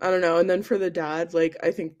 Yeah, I don't know. And then for the dad, like,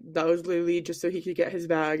 I think that was literally just so he could get his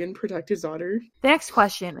bag and protect his daughter. The next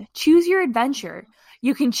question. Choose your adventure.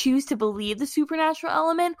 You can choose to believe the supernatural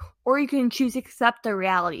element, or you can choose to accept the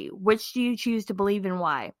reality. Which do you choose to believe and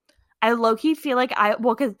why? I low-key feel like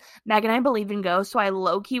because Meg and I believe in ghosts, so I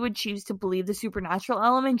low-key would choose to believe the supernatural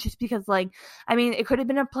element just because, like, I mean, it could have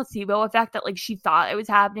been a placebo effect that, like, she thought it was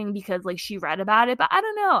happening because, like, she read about it, but I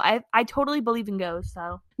don't know. I totally believe in ghosts,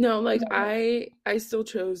 so. No, like, I still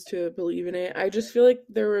chose to believe in it. I just feel like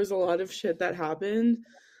there was a lot of shit that happened.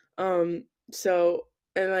 So,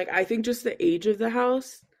 and, like, I think just the age of the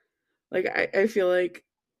house, like, I feel like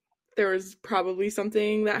there was probably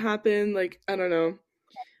something that happened, like, I don't know.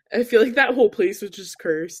 I feel like that whole place was just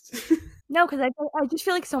cursed. No, because I just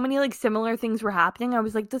feel like so many, like, similar things were happening. I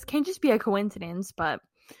was like, this can't just be a coincidence, but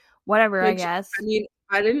whatever, I guess. I mean,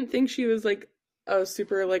 I didn't think she was, like, a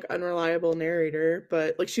super, like, unreliable narrator,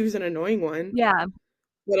 but, like, she was an annoying one. Yeah.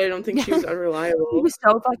 But I don't think she was unreliable. She was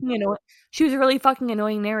so fucking annoying. She was a really fucking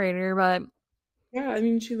annoying narrator, but... Yeah, I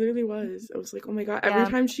mean, she literally was. I was like, oh my god.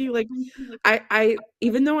 Every time she, like, I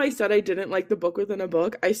even though I said I didn't like the book within a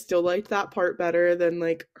book, I still liked that part better than,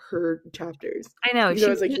 like, her chapters. I know. I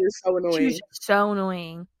was like, you're so annoying. She was so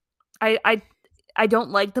annoying. I don't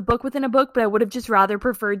like the book within a book, but I would have just rather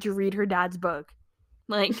preferred to read her dad's book.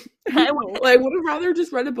 Like, I would have rather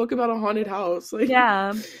just read a book about a haunted house. Like,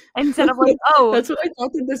 yeah. Instead of, like, oh. That's what I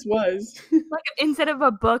thought that this was. Like, instead of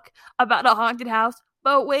a book about a haunted house,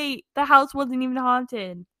 but wait, the house wasn't even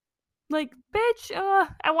haunted. Like, bitch,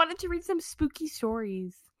 I wanted to read some spooky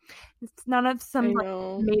stories. It's none of some,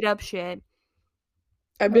 like, made up shit.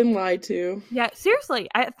 I've been lied to. Yeah, seriously.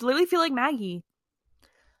 I literally feel like Maggie.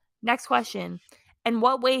 Next question. In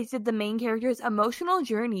what ways did the main character's emotional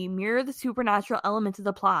journey mirror the supernatural elements of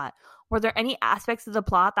the plot? Were there any aspects of the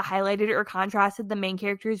plot that highlighted or contrasted the main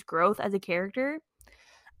character's growth as a character?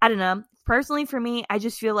 I don't know. Personally, for me, I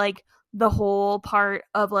just feel like the whole part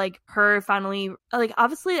of, like, her finally, like,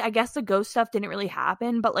 obviously, I guess the ghost stuff didn't really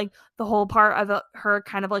happen, but, like, the whole part of her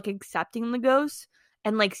kind of, like, accepting the ghost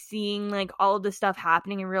and like seeing like all of this stuff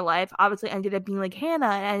happening in real life obviously ended up being like Hannah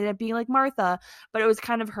and ended up being like Martha, but it was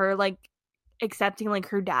kind of her like accepting like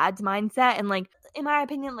her dad's mindset and like, in my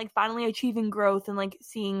opinion, like finally achieving growth and like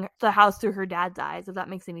seeing the house through her dad's eyes, if that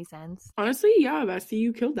makes any sense. Honestly, yeah, Bessie,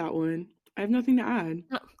 you killed that one. I have nothing to add.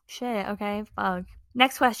 Oh, shit, okay, fuck.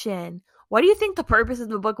 Next question. What do you think the purpose of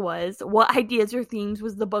the book was? What ideas or themes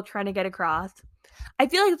was the book trying to get across? I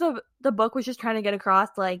feel like the book was just trying to get across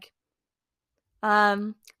like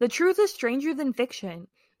the truth is stranger than fiction.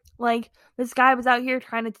 Like, this guy was out here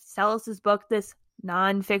trying to sell us this book, this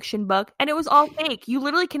non-fiction book, and it was all fake. You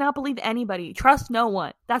literally cannot believe anybody. Trust no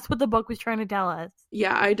one. That's what the book was trying to tell us.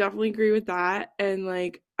 Yeah, I definitely agree with that. And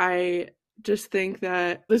like, I just think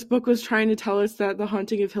that this book was trying to tell us that The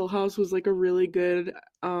Haunting of Hill House was like a really good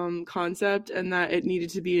concept and that it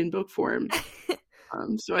needed to be in book form.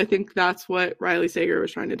 So I think that's what Riley Sager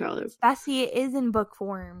was trying to tell us. Bessie, it is in book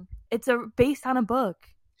form. It's based on a book.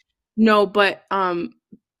 No, but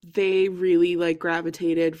they really like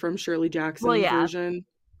gravitated from Shirley Jackson's version.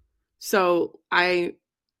 So I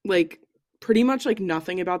like pretty much like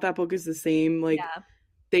nothing about that book is the same. Like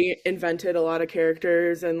they invented a lot of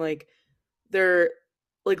characters and like they're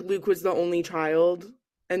like Luke was the only child.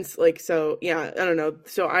 And like, so yeah, I don't know.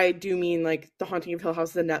 So I do mean like The Haunting of Hill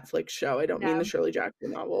House, the Netflix show. I don't mean the Shirley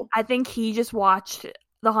Jackson novel. I think he just watched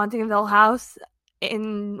The Haunting of Hill House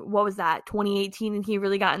in, what was that, 2018, and he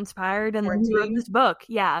really got inspired and then wrote this book.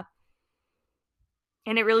 Yeah.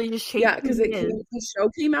 And it really just changed. Yeah, because the show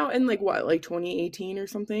came out in like what, like 2018 or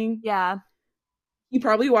something? Yeah. He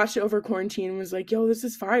probably watched it over quarantine and was like, yo, this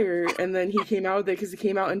is fire. And then he came out with it because it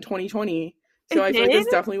came out in 2020. So I feel like that's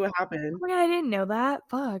definitely what happened. Oh my god, I didn't know that.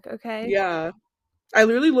 Fuck, okay. Yeah. I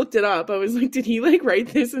literally looked it up. I was like, did he like write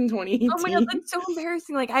this in 2018? Oh my god, that's so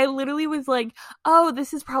embarrassing. Like, I literally was like, oh,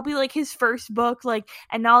 this is probably like his first book, like,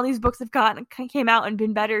 and now all these books came out and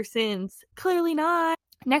been better since. Clearly not.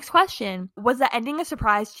 Next question. Was the ending a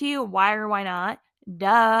surprise to you? Why or why not?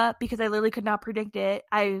 Duh, because I literally could not predict it.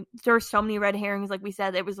 There were so many red herrings, like we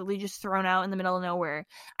said, it was literally just thrown out in the middle of nowhere.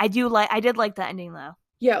 I did like the ending though.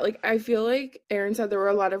 Yeah, like I feel like Aaron said there were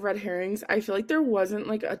a lot of red herrings. I feel like there wasn't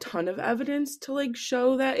like a ton of evidence to like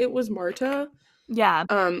show that it was Marta. Yeah.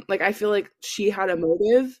 Like I feel like she had a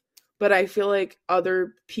motive, but I feel like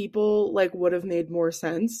other people like would have made more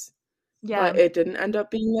sense. Yeah. But it didn't end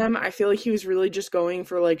up being them. I feel like he was really just going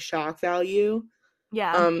for like shock value.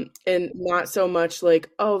 Yeah. And not so much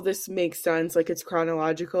like, oh, this makes sense, like it's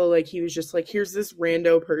chronological. Like he was just like, here's this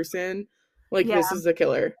rando person, like this is the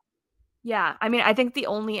killer. Yeah, I mean, I think the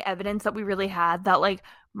only evidence that we really had that like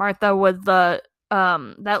Martha was that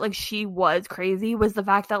like she was crazy was the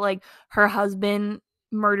fact that like her husband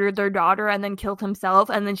murdered their daughter and then killed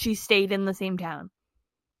himself, and then she stayed in the same town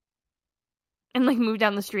and like moved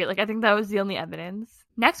down the street. Like, I think that was the only evidence.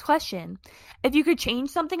 Next question. If you could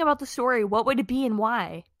change something about the story, what would it be and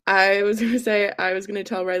why? I was going to say I was going to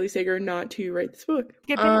tell Riley Sager not to write this book.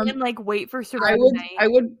 Skip it and like wait for Survivor Night. I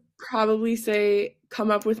would probably say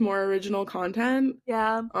come up with more original content.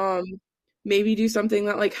 Yeah. Maybe do something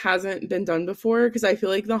that like hasn't been done before, because I feel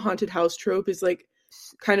like the haunted house trope is like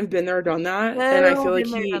kind of been there, done that. And I feel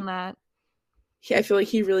like I feel like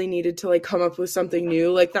he really needed to like come up with something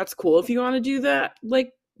new. Like that's cool if you want to do that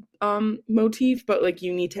like motif, but like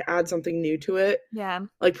you need to add something new to it. Yeah.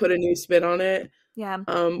 Like put a new spin on it. Yeah.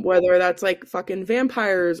 Whether that's like fucking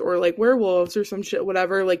vampires or like werewolves or some shit,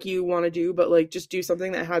 whatever like you want to do, but like just do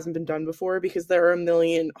something that hasn't been done before, because there are a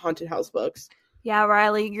million haunted house books. Yeah,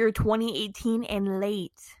 Riley, you're 2018 and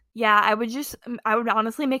late. Yeah, I would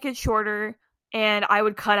honestly make it shorter, and I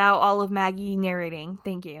would cut out all of Maggie narrating.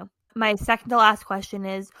 Thank you. My second to last question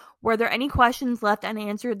is, were there any questions left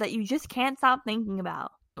unanswered that you just can't stop thinking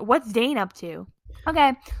about? What's Dane up to?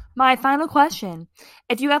 Okay, my final question.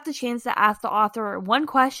 If you have the chance to ask the author one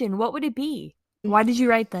question, what would it be? Why did you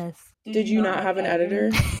write this? Did you not have an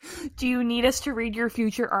editor? Do you need us to read your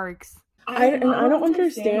future arcs? I don't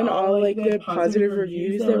understand all like the positive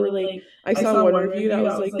reviews that were like, I saw one review that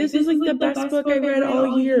was like, this is like the best book I read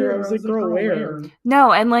all year. I was like, girl, where?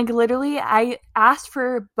 No, and like literally I asked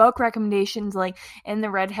for book recommendations like in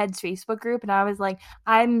the Redheads Facebook group, and I was like,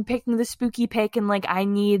 I'm picking the spooky pick and like I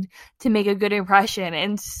need to make a good impression,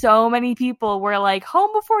 and so many people were like,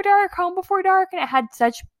 Home Before Dark, and it had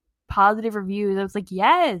such positive reviews. I was like,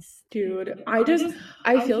 yes. Dude, I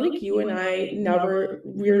feel like you and I never,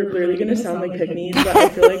 we're literally gonna sound like pick-me's, but I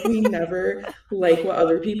feel like we never like what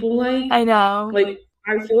other people like. I know. Like,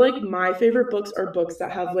 I feel like my favorite books are books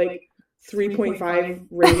that have like 3.5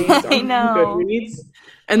 ratings on Goodreads.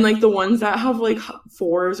 And like the ones that have like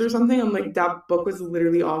 4s or something, I'm like, that book was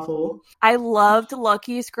literally awful. I loved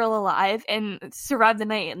Luckiest Girl Alive and Survive the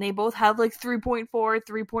Night, and they both have like 3.4,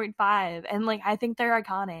 3.5, and like I think they're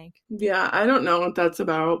iconic. Yeah, I don't know what that's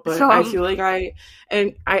about, but I feel like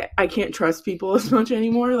I can't trust people as much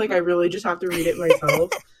anymore. Like I really just have to read it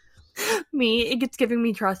myself. It's giving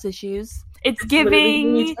me trust issues. It's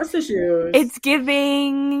giving trust issues. It's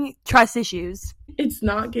giving trust issues. It's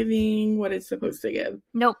not giving what it's supposed to give.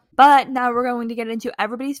 Nope. But now we're going to get into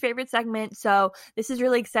everybody's favorite segment. So this is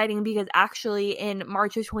really exciting because actually in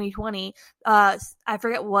March of 2020, I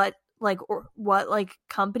forget what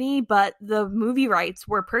company, but the movie rights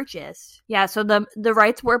were purchased. Yeah, so the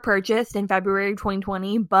rights were purchased in February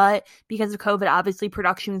 2020, but because of COVID, obviously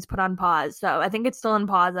production was put on pause. So I think it's still in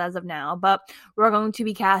pause as of now, but we're going to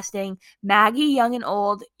be casting Maggie young and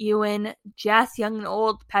old, Ewan, Jess young and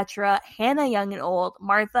old, Petra, Hannah young and old,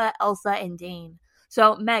 Martha, Elsa, and Dane.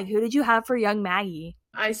 So Meg, who did you have for young Maggie?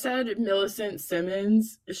 I said Millicent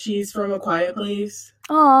Simmons. She's from A Quiet Place.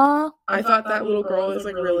 Aww. I thought that little girl was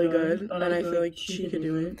like really good, and I feel like she could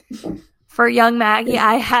do it. For young Maggie,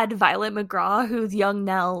 I had Violet McGraw, who's young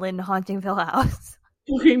Nell in Haunting Hill House.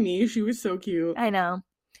 Look at me, she was so cute. I know.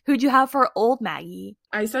 Who'd you have for old Maggie?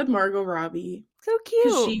 I said Margot Robbie. So cute.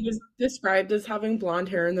 Because she was described as having blonde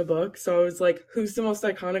hair in the book, so I was like, who's the most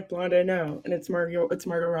iconic blonde I know? And it's Margot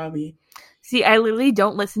Robbie. See, I literally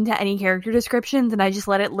don't listen to any character descriptions, and I just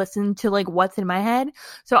let it listen to, like, what's in my head.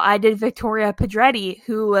 So I did Victoria Pedretti,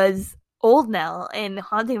 who was old Nell in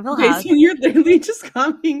Haunting of Hill House. Okay, so you're literally just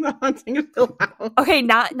copying the Haunting of Hill House. Okay,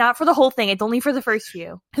 not for the whole thing. It's only for the first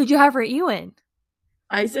few. Who'd you have for Ewan?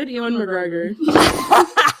 I said Ewan McGregor.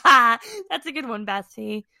 That's a good one,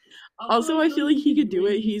 Bessie. Also, I feel like he could do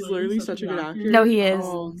it. He's literally such a good actor. No, he is.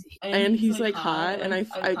 And he's like hot, and I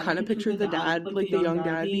kind of pictured the dad, like the young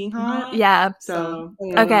dad being hot. Yeah. So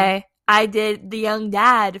okay, I did the young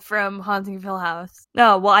dad from Haunting of Hill House.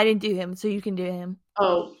 No, well, I didn't do him, so you can do him.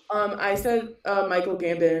 Oh, I said Michael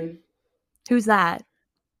Gambon. Who's that?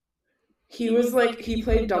 He was like, he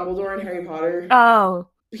played Dumbledore in Harry Potter. Oh.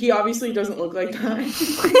 He obviously doesn't look like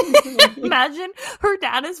that. Imagine her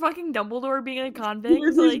dad is fucking Dumbledore being a convict.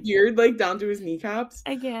 With his beard like down to his kneecaps.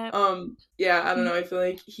 I can't. Yeah, I don't know. I feel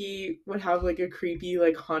like he would have like a creepy,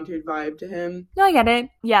 like haunted vibe to him. No, I get it.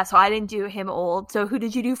 Yeah, so I didn't do him old. So who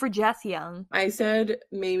did you do for Jess Young? I said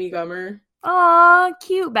Mamie Gummer. Aw,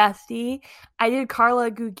 cute, bestie. I did Carla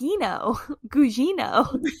Gugino.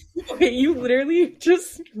 Okay, you literally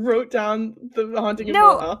just wrote down the Haunting of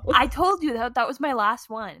Hill House. I told you that was my last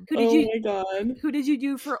one. My god. Who did you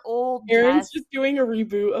do for old Aaron's Jess? just doing a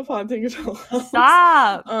reboot of Haunting of Hill House.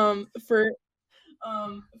 Stop. For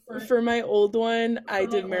my old one, I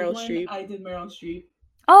did Meryl Streep.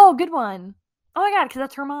 Oh, good one. Oh my god, because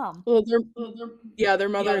that's her mom. Well, they're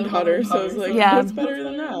mother and daughter, so I was like, what's better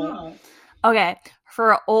than that? Okay,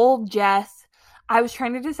 for old Jess, I was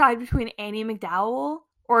trying to decide between Annie McDowell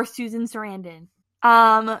or Susan Sarandon.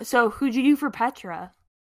 So who'd you do for Petra?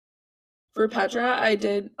 For Petra, I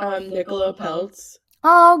did Nicola Peltz.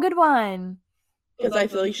 Oh, good one. Because I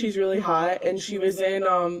feel like she's really hot, and she was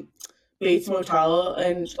in Bates Motel,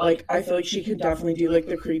 and like I feel like she could definitely do like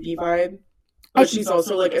the creepy vibe. But she's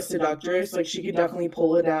also like a seductress, like she could definitely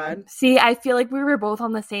pull a dad. See, I feel like we were both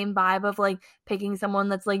on the same vibe of like picking someone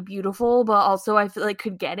that's like beautiful, but also I feel like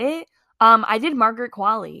could get it. I did Margaret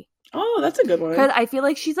Qualley. Oh, that's a good one. Because I feel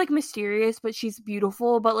like she's like mysterious, but she's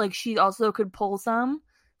beautiful, but like she also could pull some.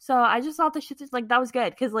 So I just thought the shit like that was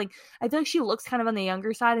good because like I feel like she looks kind of on the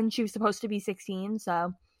younger side, and she was supposed to be 16.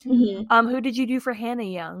 So, who did you do for Hannah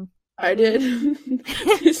Young? I did.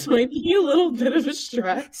 This might be a little bit of a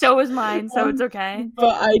stretch. So was mine, so it's okay.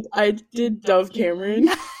 But I did Dove Cameron.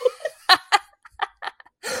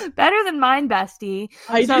 Better than mine, bestie.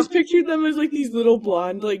 I just pictured them as like these little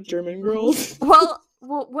blonde like German girls. Well,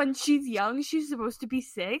 when she's young, she's supposed to be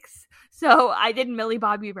 6. So I did Millie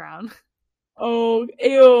Bobby Brown. Oh,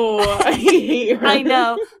 ew. I hate her. I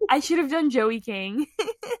know. I should have done Joey King.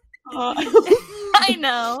 I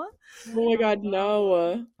know. Oh my god,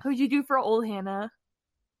 no. Who'd you do for old Hannah?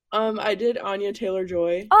 I did Anya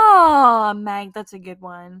Taylor-Joy. Oh, Meg, that's a good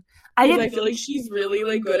one. I feel like she's really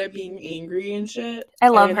like good at being angry and shit. I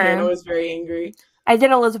love her. Hannah was very angry. I did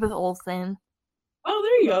Elizabeth Olsen. Oh,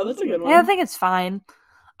 there you go. That's a good one. I think it's fine.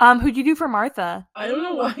 Who'd you do for Martha? I don't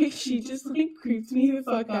know why she just like creeps me the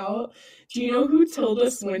fuck out. Do you know who Tilda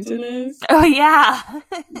Swinton is? Oh yeah.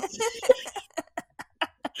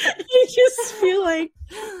 I just feel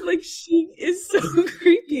like she is so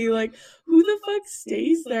creepy. Like, who the fuck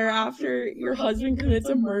stays there after your husband commits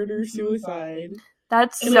a murder-suicide?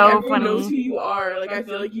 That's and, so like, everyone knows funny. who you are. Like, I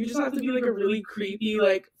feel like you just have to be like a really creepy,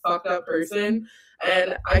 like, fucked up person,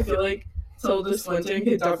 and I feel like Tilda Swinton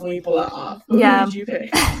could definitely pull that off. Who Yeah. did you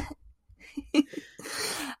pick?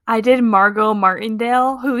 I did Margot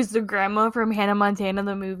Martindale, who's the grandma from Hannah Montana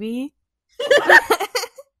the movie.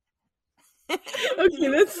 Okay,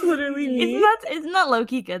 that's literally me. Isn't that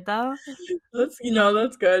low-key good though?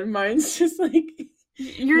 That's good. Mine's just like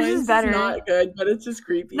yours is better. Just not good, but it's just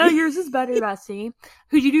creepy. No, yours is better, Bessie.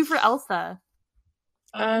 Who'd you do for Elsa?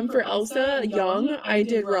 For Elsa Young, I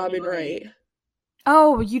did Robin Wright.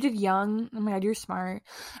 Oh, you did Young. Oh my god, you're smart.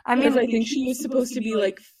 I mean, I think she was supposed to be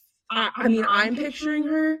like. I mean, I'm picturing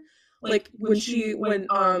her like when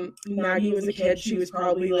Maggie was a kid, she was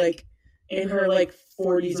probably like in her like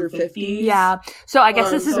 40s or 50s. Yeah. So I guess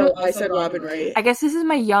this is. So I said Robin Wright. I guess this is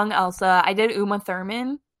my young Elsa. I did Uma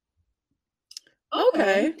Thurman.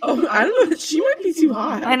 Okay. Oh, I don't know. She might be too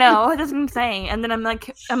hot. I know. That's what I'm saying. And then I'm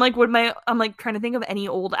like, I'm trying to think of any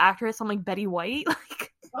old actress. I'm like Betty White.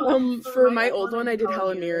 Like. For my old one, I did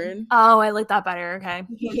Helen Mirren. Oh, I like that better. Okay.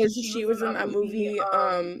 Because she was in that movie,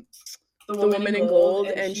 The Woman in Gold,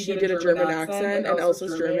 and she did a German accent, and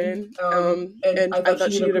Elsa's German. And I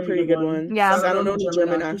thought she did a pretty good one. Yeah. I don't know what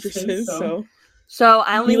German actresses, so. So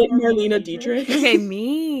I only like Marlena Dietrich. Okay,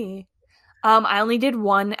 me. I only did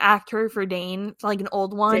one actor for Dane, like an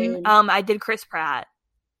old one. Dane. I did Chris Pratt.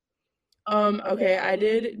 Okay, I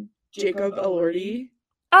did Jacob Elordi.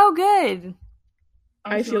 Oh, good.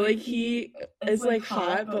 I feel like he is like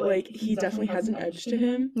hot, but like he definitely has an edge to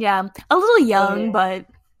him. Yeah, a little young, but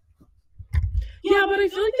yeah, but I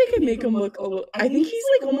feel like they could make him look a little. I think he's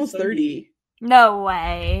like almost 30. No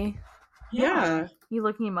way. Yeah. You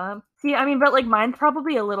looking him up? See, I mean, but like mine's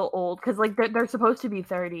probably a little old because like they're supposed to be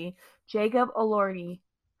 30. Jacob Elordi.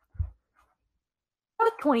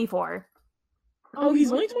 24. Oh,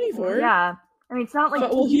 he's only 24? Yeah. I mean, it's not like...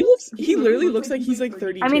 But, well, he literally looks like he's like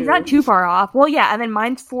 32. I mean, it's not too far off. Well, yeah, and then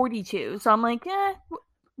mine's 42. So I'm like,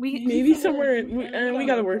 maybe somewhere... we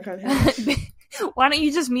gotta work on him. Why don't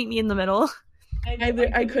you just meet me in the middle?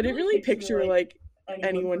 I couldn't really picture, like,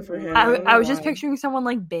 anyone for him. I was just picturing someone,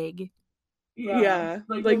 like, big. Yeah.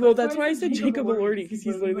 Like, well, that's why I said Jacob Elordi, because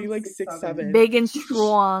he's literally, like, 6'7". Big and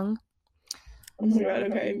strong. Oh my god,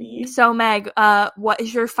 okay, me. So, Meg, what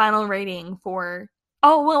is your final rating for...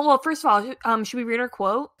 Oh, well, first of all, should we read our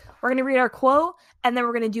quote? We're going to read our quote, and then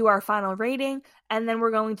we're going to do our final rating, and then we're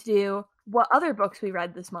going to do what other books we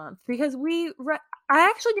read this month. Because I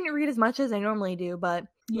actually didn't read as much as I normally do, but...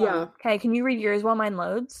 Yeah. Okay, can you read yours while mine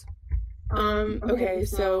loads? Okay,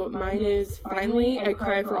 so mine is, finally, I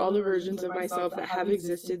cry for all the versions of myself that have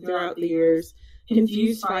existed throughout the years.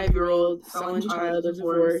 Confused 5-year-old, sullen child of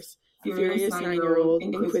divorce, furious 9-year-old,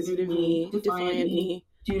 inquisitive me, defiant me,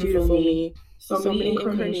 dutiful me. So many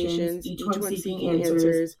incarnations, each one seeking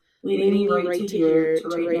answers, leading me right to here, to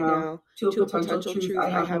right now, to a potential truth I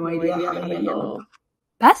have no idea how to handle.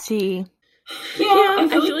 Bessie. Yeah, I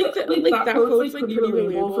feel like that quote's like pretty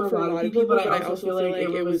relatable for a lot of people, but I also feel like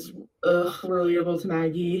it was relatable to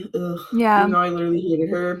Maggie. Yeah. Even though I literally hated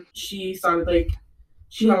her, she sounded like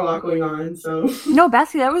she had a lot going on, so... No,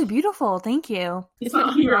 Bessie, that was beautiful. Thank you. It's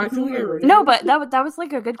not here. I feel like I wrote it. No, but that was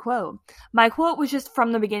like a good quote. My quote was just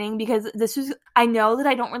from the beginning because I know that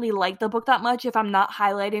I don't really like the book that much if I'm not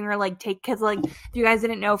highlighting or like because like if you guys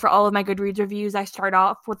didn't know, for all of my Goodreads reviews, I start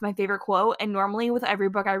off with my favorite quote, and normally with every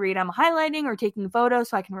book I read, I'm highlighting or taking photos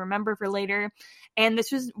so I can remember for later. And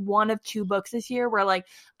this was one of 2 books this year where like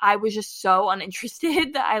I was just so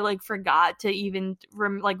uninterested that I like forgot to even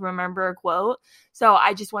remember a quote. So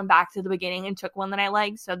I just went back to the beginning and took one that I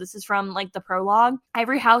liked. So this is from like the prologue.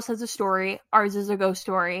 Every house has a story. Ours is a ghost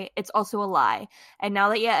story. It's also a lie. And now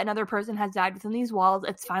that yet another person has died within these walls,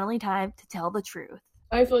 it's finally time to tell the truth.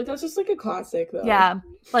 I feel like that's just like a classic though. Yeah.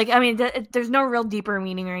 Like, I mean, there's no real deeper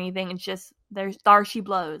meaning or anything. It's just there she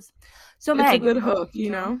blows. So it's Meg, a good hook, you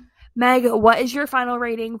know? Meg, what is your final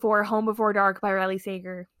rating for Home Before Dark by Riley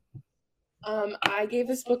Sager? I gave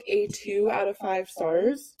this book a 2 out of 5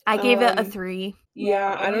 stars. I gave it a 3.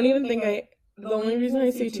 Yeah, I don't even think the only reason I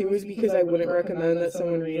say 2 is because I wouldn't recommend that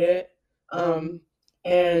someone read it.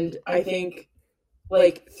 And I think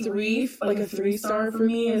like a 3-star for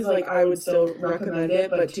me is like I would still recommend it,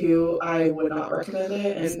 but 2, I would not recommend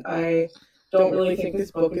it. And I don't really think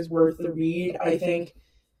this book is worth the read. I think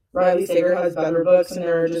Riley Sager has better books, and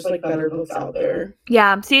there are just like better books out there.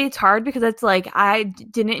 Yeah, see, it's hard because it's like I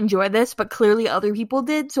didn't enjoy this, but clearly other people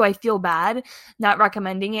did, so I feel bad not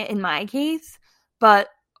recommending it in my case. But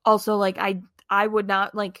also, like I would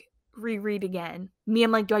not like reread again.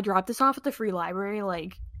 I'm like, do I drop this off at the free library?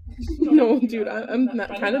 Like, no, dude, I'm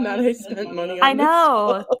kind of mad I spent money on I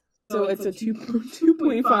know. So it's a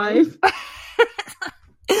 2.5.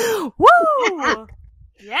 Woo!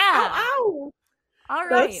 Yeah. Ow! All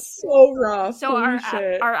right. That's so rough. So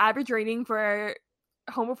our average rating for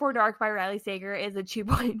Home Before Dark by Riley Sager is a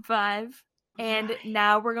 2.5. And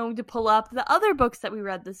now we're going to pull up the other books that we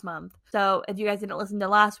read this month. So if you guys didn't listen to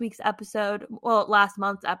last month's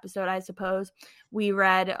episode, I suppose, we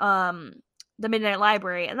read The Midnight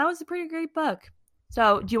Library, and that was a pretty great book.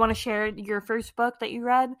 So do you want to share your first book that you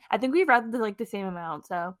read? I think we read the same amount,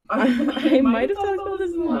 so. I might have talked about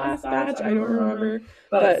this in the last batch. I don't remember.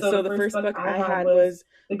 But so the first book I had was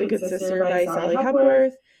The Good Sister by Sally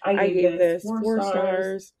Hepworth. I gave this 4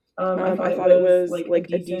 stars. I thought it was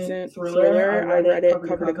like a decent thriller. I read it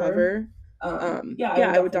cover to cover.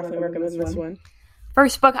 I would definitely recommend this one.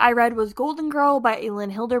 First book I read was Golden Girl by Elin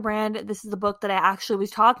Hilderbrand. This is the book that I actually was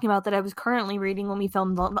talking about that I was currently reading when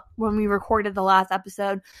we recorded the last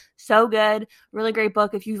episode. So good. Really great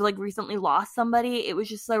book. If you've recently lost somebody, it was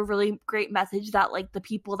just a really great message that the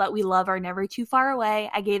people that we love are never too far away.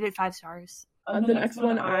 I gave it 5 stars. The next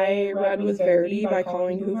one I read was Verity by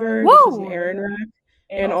Colleen Hoover. Whoa! This is an Aaron rec.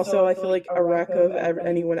 And also I feel like a rec of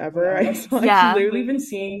anyone ever. I've literally been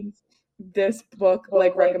seeing this book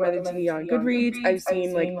recommended to me on Goodreads. I've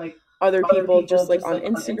seen other people just on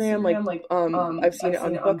Instagram, I've seen it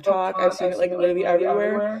on Book Talk. I've seen it literally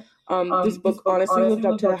everywhere. This book honestly lived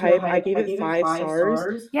up to the hype. I gave it 5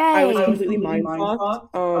 stars. Yay! I was completely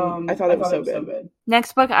mind-fucked. I thought it was so good.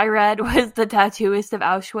 Next book I read was The Tattooist of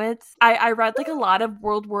Auschwitz. I read a lot of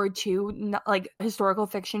World War II historical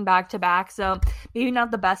fiction back to back, so maybe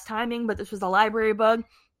not the best timing, but this was a library book.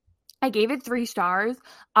 I gave it 3 stars,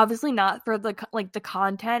 obviously not for the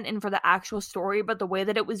content and for the actual story, but the way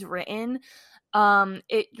that it was written,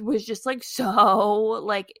 it was just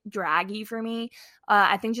so draggy for me.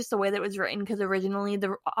 I think just the way that it was written, because originally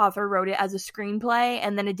the author wrote it as a screenplay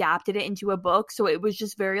and then adapted it into a book, so it was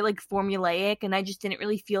just very formulaic, and I just didn't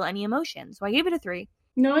really feel any emotion, so I gave it a 3.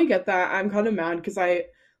 No, I get that. I'm kind of mad because I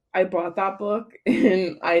bought that book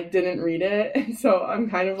and I didn't read it. So I'm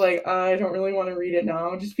kind of I don't really want to read it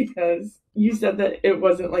now just because you said that it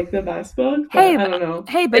wasn't the best book. But I don't know.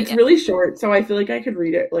 But it's really short, so I feel I could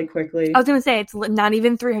read it quickly. I was gonna say it's not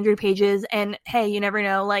even 300 pages, and hey, you never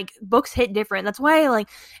know. Books hit different. That's why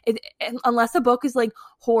unless a book is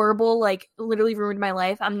horrible, literally ruined my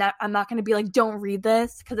life, I'm not gonna be don't read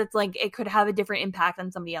this, because it's it could have a different impact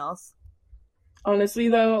on somebody else. Honestly,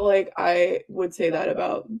 though, I would say that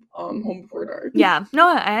about Home Before Dark. Yeah, no,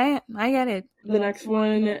 I get it. The next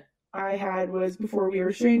one I had was Before We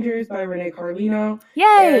Were Strangers by Renee Carlino.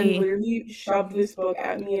 Yay! And literally shoved this book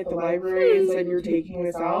at me at the library and said, "You're taking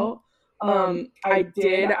this out." I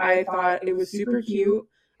did. I thought it was super cute.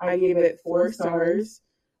 I gave it 4 stars.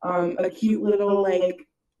 A cute little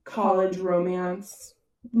college romance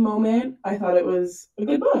moment. I thought it was a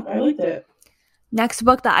good book. I liked it. Next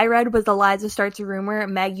book that I read was Eliza Starts a Rumor.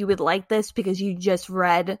 Meg, you would like this because you just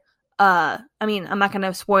read, I'm not going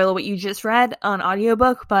to spoil what you just read on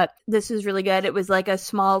audiobook, but this is really good. It was a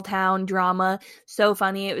small town drama. So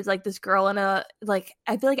funny. It was this girl in a,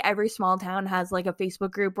 I feel every small town has a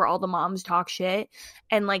Facebook group where all the moms talk shit.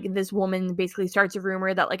 And this woman basically starts a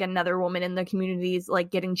rumor that another woman in the community is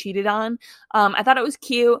getting cheated on. I thought it was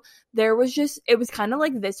cute. It was kind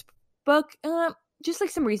of this book, just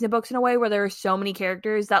some recent books in a way where there are so many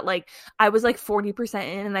characters that I was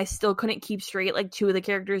 40% in and I still couldn't keep straight 2 of the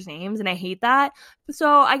characters' names, and I hate that. So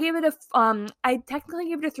I gave it I technically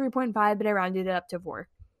gave it a 3.5, but I rounded it up to 4.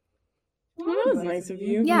 Well, that was nice of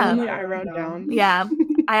you. Yeah. Normally I round down. Yeah.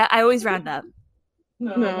 I always round up.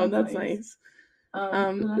 No, that's nice.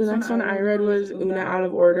 The next one I read was Una Out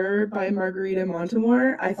of Order by Margarita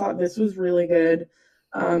Montemor. I thought this was really good.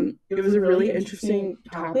 It was a really interesting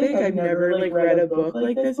topic. I've never read a book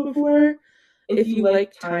like this before. If you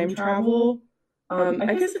like time travel,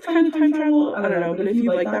 I guess it's kind of time travel. I don't know, but if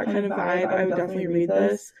you like that kind of vibe, I would definitely read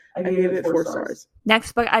this. I gave it 4 stars.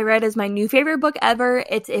 Next book I read is my new favorite book ever.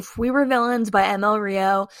 It's If We Were Villains by ML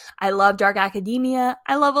Rio. I love dark academia.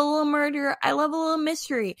 I love a little murder. I love a little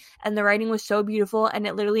mystery. And the writing was so beautiful, and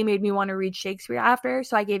it literally made me want to read Shakespeare after.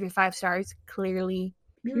 So I gave it 5 stars. Clearly.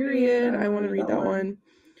 Period. I want to read that one.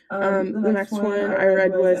 The next one I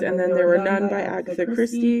read was And Then There Were None by Agatha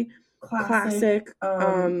Christie. Classic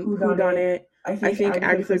whodunit. I think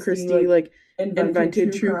Agatha Christie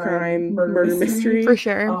invented true crime murder mystery. For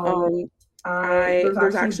sure.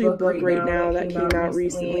 There's actually a book right now that came out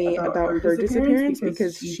recently about her disappearance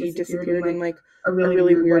because she disappeared in a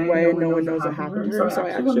really weird way and no one knows what happened to her. So I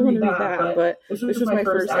actually want to read that. But this was my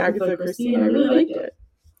first Agatha Christie and I really liked it.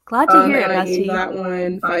 Glad to hear it, and I Bessie. gave that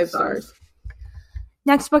one 5 stars.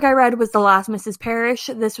 Next book I read was The Last Mrs. Parrish.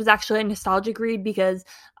 This was actually a nostalgic read because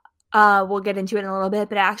we'll get into it in a little bit,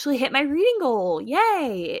 but I actually hit my reading goal.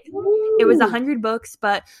 Yay! Woo! It was 100 books,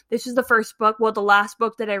 but this was the first book, well, the last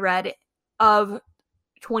book that I read of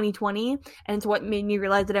 2020, and it's what made me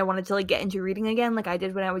realize that I wanted to like get into reading again like I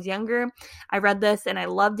did when I was younger. I read this and I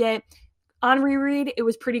loved it. On reread, it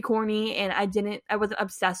was pretty corny and I wasn't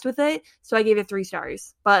obsessed with it, so I gave it 3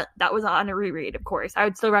 stars. But that was on a reread, of course. I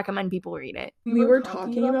would still recommend people read it. We were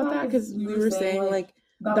talking about that because we were saying like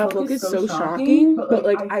that book is so shocking, but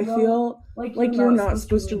like I feel like you're not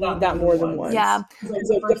supposed to read that more than once. Yeah. Because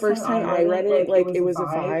like the first time I read it, like it was a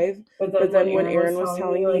 5, but then when Erin was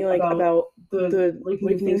telling me like about the like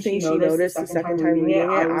new things she noticed the second time reading it,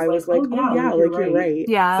 I was like, oh yeah, like you're right.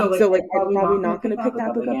 Yeah. So like I'm probably not gonna pick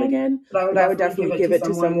that book up again, but I would definitely give it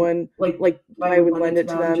to someone. Like I would lend it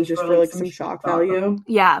to them just for like some shock value.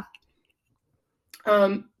 Yeah.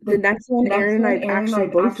 The next one Erin and I actually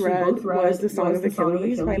both read was The Song of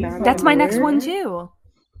Achilles by Madeline That's my next Miller. one too.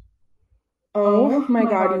 Oh my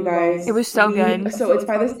god, you guys. It was so good. So it's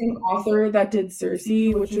by the same author that did Circe,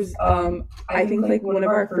 which was I think like one of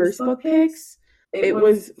our first book picks. It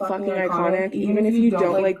was fucking iconic. Even if you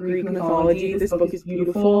don't like Greek mythology, this book is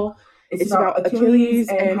beautiful. It's about Achilles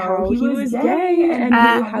and how he was gay and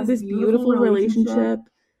he had this beautiful relationship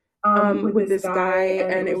with this guy,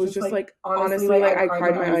 and it was just like honestly like I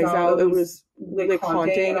cried my eyes out. It was like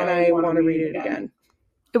haunting and I want to read it again.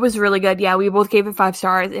 It was really good. Yeah, we both gave it 5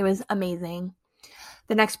 stars. It was amazing.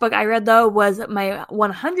 The next book I read, though, was my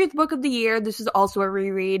 100th book of the year. This was also a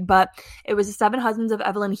reread, but it was The 7 Husbands of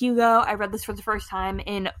Evelyn Hugo. I read this for the first time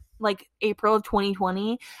in like April of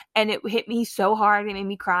 2020, and it hit me so hard. It made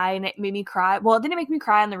me cry, and it made me cry. Well, it didn't make me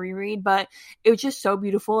cry on the reread, but it was just so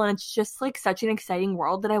beautiful, and it's just like such an exciting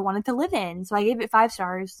world that I wanted to live in. So I gave it 5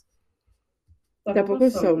 stars. That book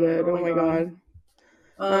was so good. Oh my god.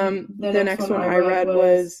 The next one I read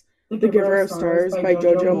was The Giver of Stars by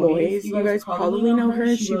Jojo Moyes. You guys probably know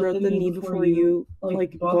her. She wrote the Me Before You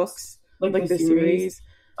like books, like the series.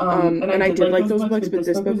 And I did like those books, but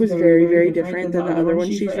this book was very, very different than the other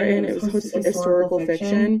ones she's written. It was historical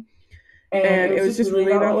fiction, and it was just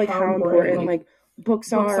really about like how important like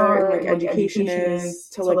books are and like education is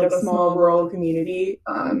to like a small rural community.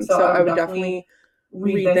 So I would definitely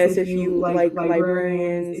read this if you like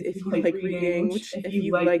librarians, if you like reading, which if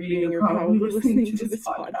you like reading, you're probably listening to this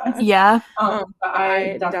podcast. Yeah.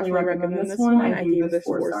 I definitely recommend this one, and I gave this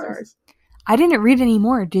 4 stars. I didn't read any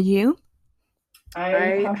more. Did you?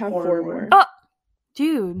 I have 4 more. Oh,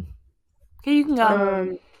 dude. Okay, you can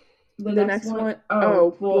go. The next one,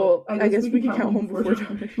 well, I guess we can count Home Before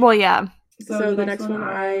Dark. Well, yeah. So the next one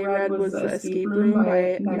I read was The Escape Room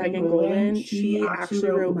by Megan Golden. She actually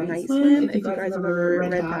wrote Night Swim, if you guys have ever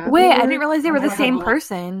read that. Wait, I didn't realize they were the same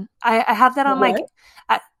person. I have that on my...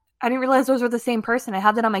 I didn't realize those were the same person. I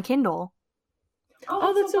have that on my Kindle.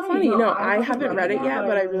 Oh, that's so funny. No, I haven't read it yet,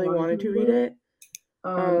 but I really wanted to read it.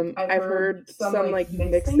 I've heard some like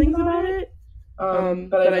mixed things about it,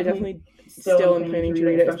 but I definitely still am planning to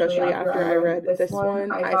read it, especially after I read this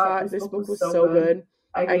one. I thought this book was so good.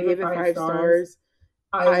 I gave it 5 stars.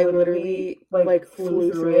 I literally like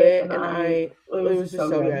flew through it, and it was just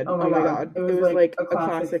so good. Oh my god, it was like a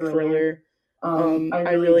classic thriller.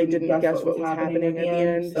 I really didn't guess what was happening at the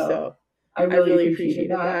end, so I really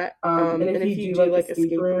appreciated that. And if you do like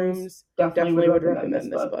escape rooms, definitely would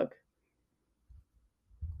recommend this book.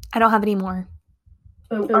 I don't have any more.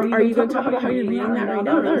 So are you going to talk about how you're reading that right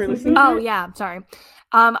now? Or listening to it? Yeah, sorry.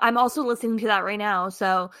 I'm also listening to that right now,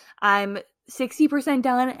 so I'm 60%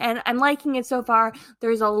 done, and I'm liking it so far.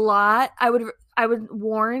 There's a lot. I would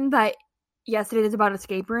warn that yes, it is about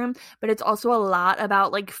escape room, but it's also a lot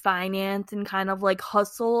about like finance and kind of like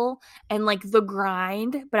hustle and like the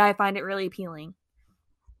grind, but I find it really appealing.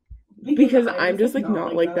 Because I'm just like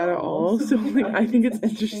not like that at all. So like I think it's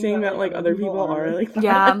interesting that like other people are like that.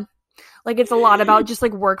 Yeah. Like it's a lot about just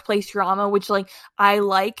like workplace drama, which like I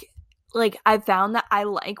like I've found that I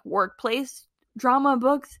like workplace drama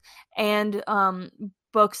books and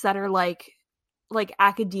books that are like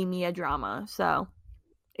academia drama. So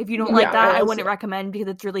if you don't like that, I wouldn't recommend because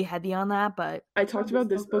it's really heavy on that. But I talked about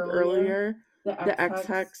this book earlier, The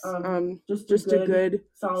X-Hex, just a good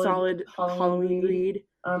solid Halloween read.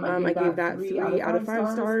 I gave that 3 out of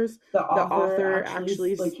 5 stars. The author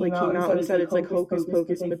actually like came out and said it's like Hocus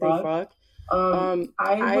Pocus, but they fuck.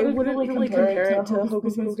 I wouldn't really compare it to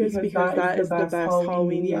Hocus Pocus because that is the best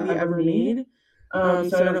Halloween movie ever made. So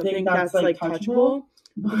I don't think that's like touchable.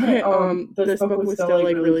 But this book was still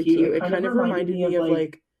like really cute. It kind of reminded me of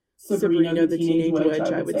like Sabrina the Teenage Witch,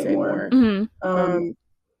 I would say more. mm-hmm.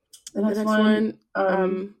 The next one,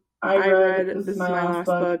 I read, this is my last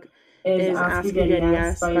book, is Ask Again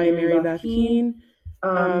Yes by Mary Beth Keane.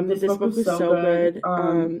 This book was so good.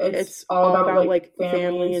 It's all about like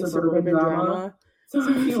family and suburban drama. So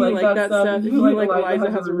if you like that stuff, if you like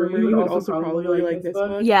Eliza Has a Rumor, you would also probably like this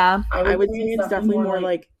book. Yeah. I would say it's definitely more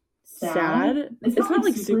like sad. It's not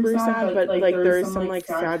like super sad, but like there is some like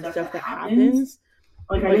sad stuff that happens.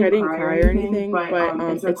 Like I didn't cry or anything, but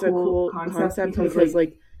it's a cool concept because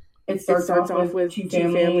like it starts off with two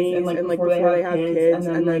families and like before they have kids,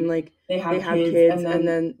 and then like they have kids, and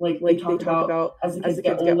then like they talk about as the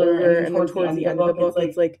kids get older, and then towards the end of the book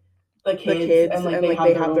it's like the kids and like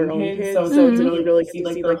they have their own kids, so it's really good to see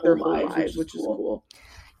like their whole lives, which is cool.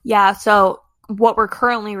 Yeah, so what we're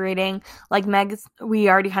currently reading, like we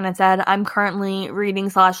already kind of said, I'm currently reading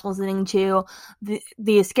 / listening to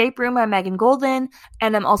the Escape Room by Megan Golden,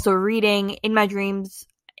 and I'm also reading In My Dreams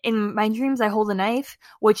I Hold a Knife,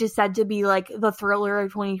 which is said to be like the thriller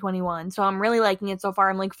of 2021. So I'm really liking it so far.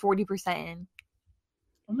 I'm like 40% in.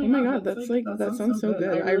 Oh my god, that sounds so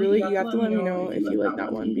good. You have to let me know if you like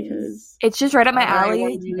that one, because it's just right up my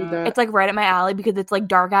alley. It's like right up my alley because it's like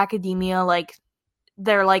dark academia, like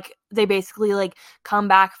they basically like come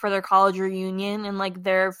back for their college reunion, and like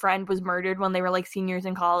their friend was murdered when they were like seniors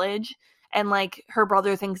in college, and like her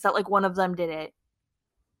brother thinks that like one of them did it.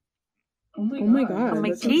 Oh my god, I'm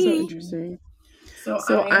like, that sounds so interesting.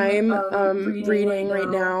 So I'm reading right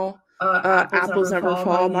now Apples Never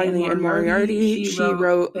Fall by Liane Moriarty. She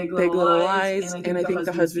wrote Big Little Lies and I think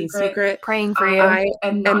The Husband's Secret. Praying for you. I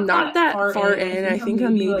am not that far in. I think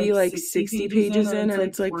I'm maybe like 60 pages in, and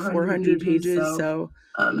it's like 400 pages, so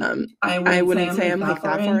I wouldn't say I'm like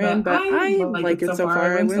that far in, but I like it so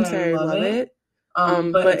far. I wouldn't say I love it.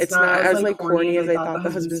 But it's not as like corny as I thought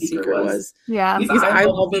The Husband's Secret was. Yeah, because I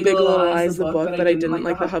love Big Little Lies, the book, but I didn't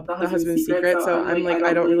like the Husband's Secret, so I'm like,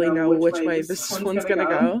 I don't really know which way this one's gonna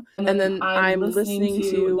go. And then I'm listening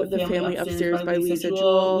to The Family Upstairs by Lisa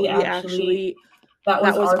Jewell. That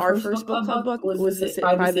was our first book club book, was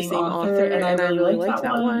by the same author, and I really liked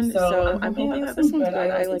that one, so I'm hoping that this one's good.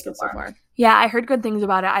 I like it so far. Yeah, I heard good things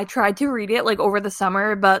about it. I tried to read it like over the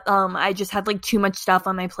summer, but I just had like too much stuff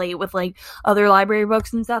on my plate with like other library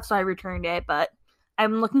books and stuff, so I returned it, but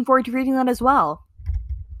I'm looking forward to reading that as well.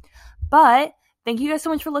 But thank you guys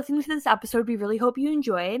so much for listening to this episode. We really hope you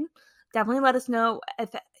enjoyed. Definitely let us know if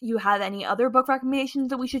you have any other book recommendations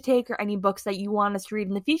that we should take, or any books that you want us to read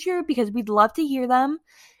in the future, because we'd love to hear them.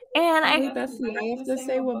 And I have to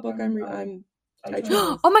say what book I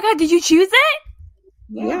chose. Oh my god, did you choose it?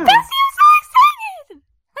 Yeah. Bessie, I'm so excited!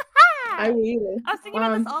 I waited. I was thinking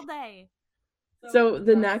about this all day. So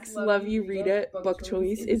the next Love You Read It book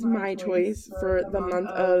choice is my choice for the month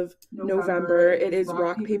of November. It is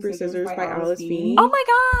Rock, Paper, Scissors by Alice Feeney. Oh my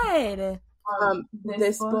god!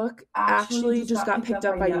 This book actually just got picked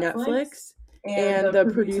up by Netflix, and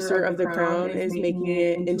the producer of The Crown is making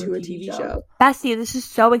it into a TV show. Bessie, this is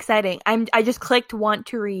so exciting. I just clicked want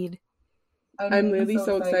to read. I'm really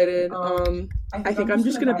so excited. I think I'm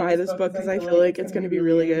just gonna buy this book because I feel like it's gonna be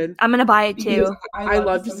really good. I'm gonna buy it too. I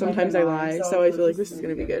love Sometimes I Lie, so I feel like this is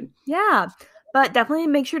gonna be good. Yeah. But definitely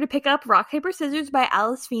make sure to pick up Rock, Paper, Scissors by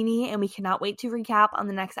Alice Feeney, and we cannot wait to recap on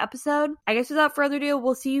the next episode. I guess without further ado,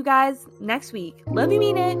 we'll see you guys next week. Love you,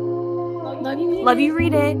 mean it. Love you, Love you,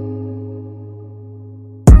 read it.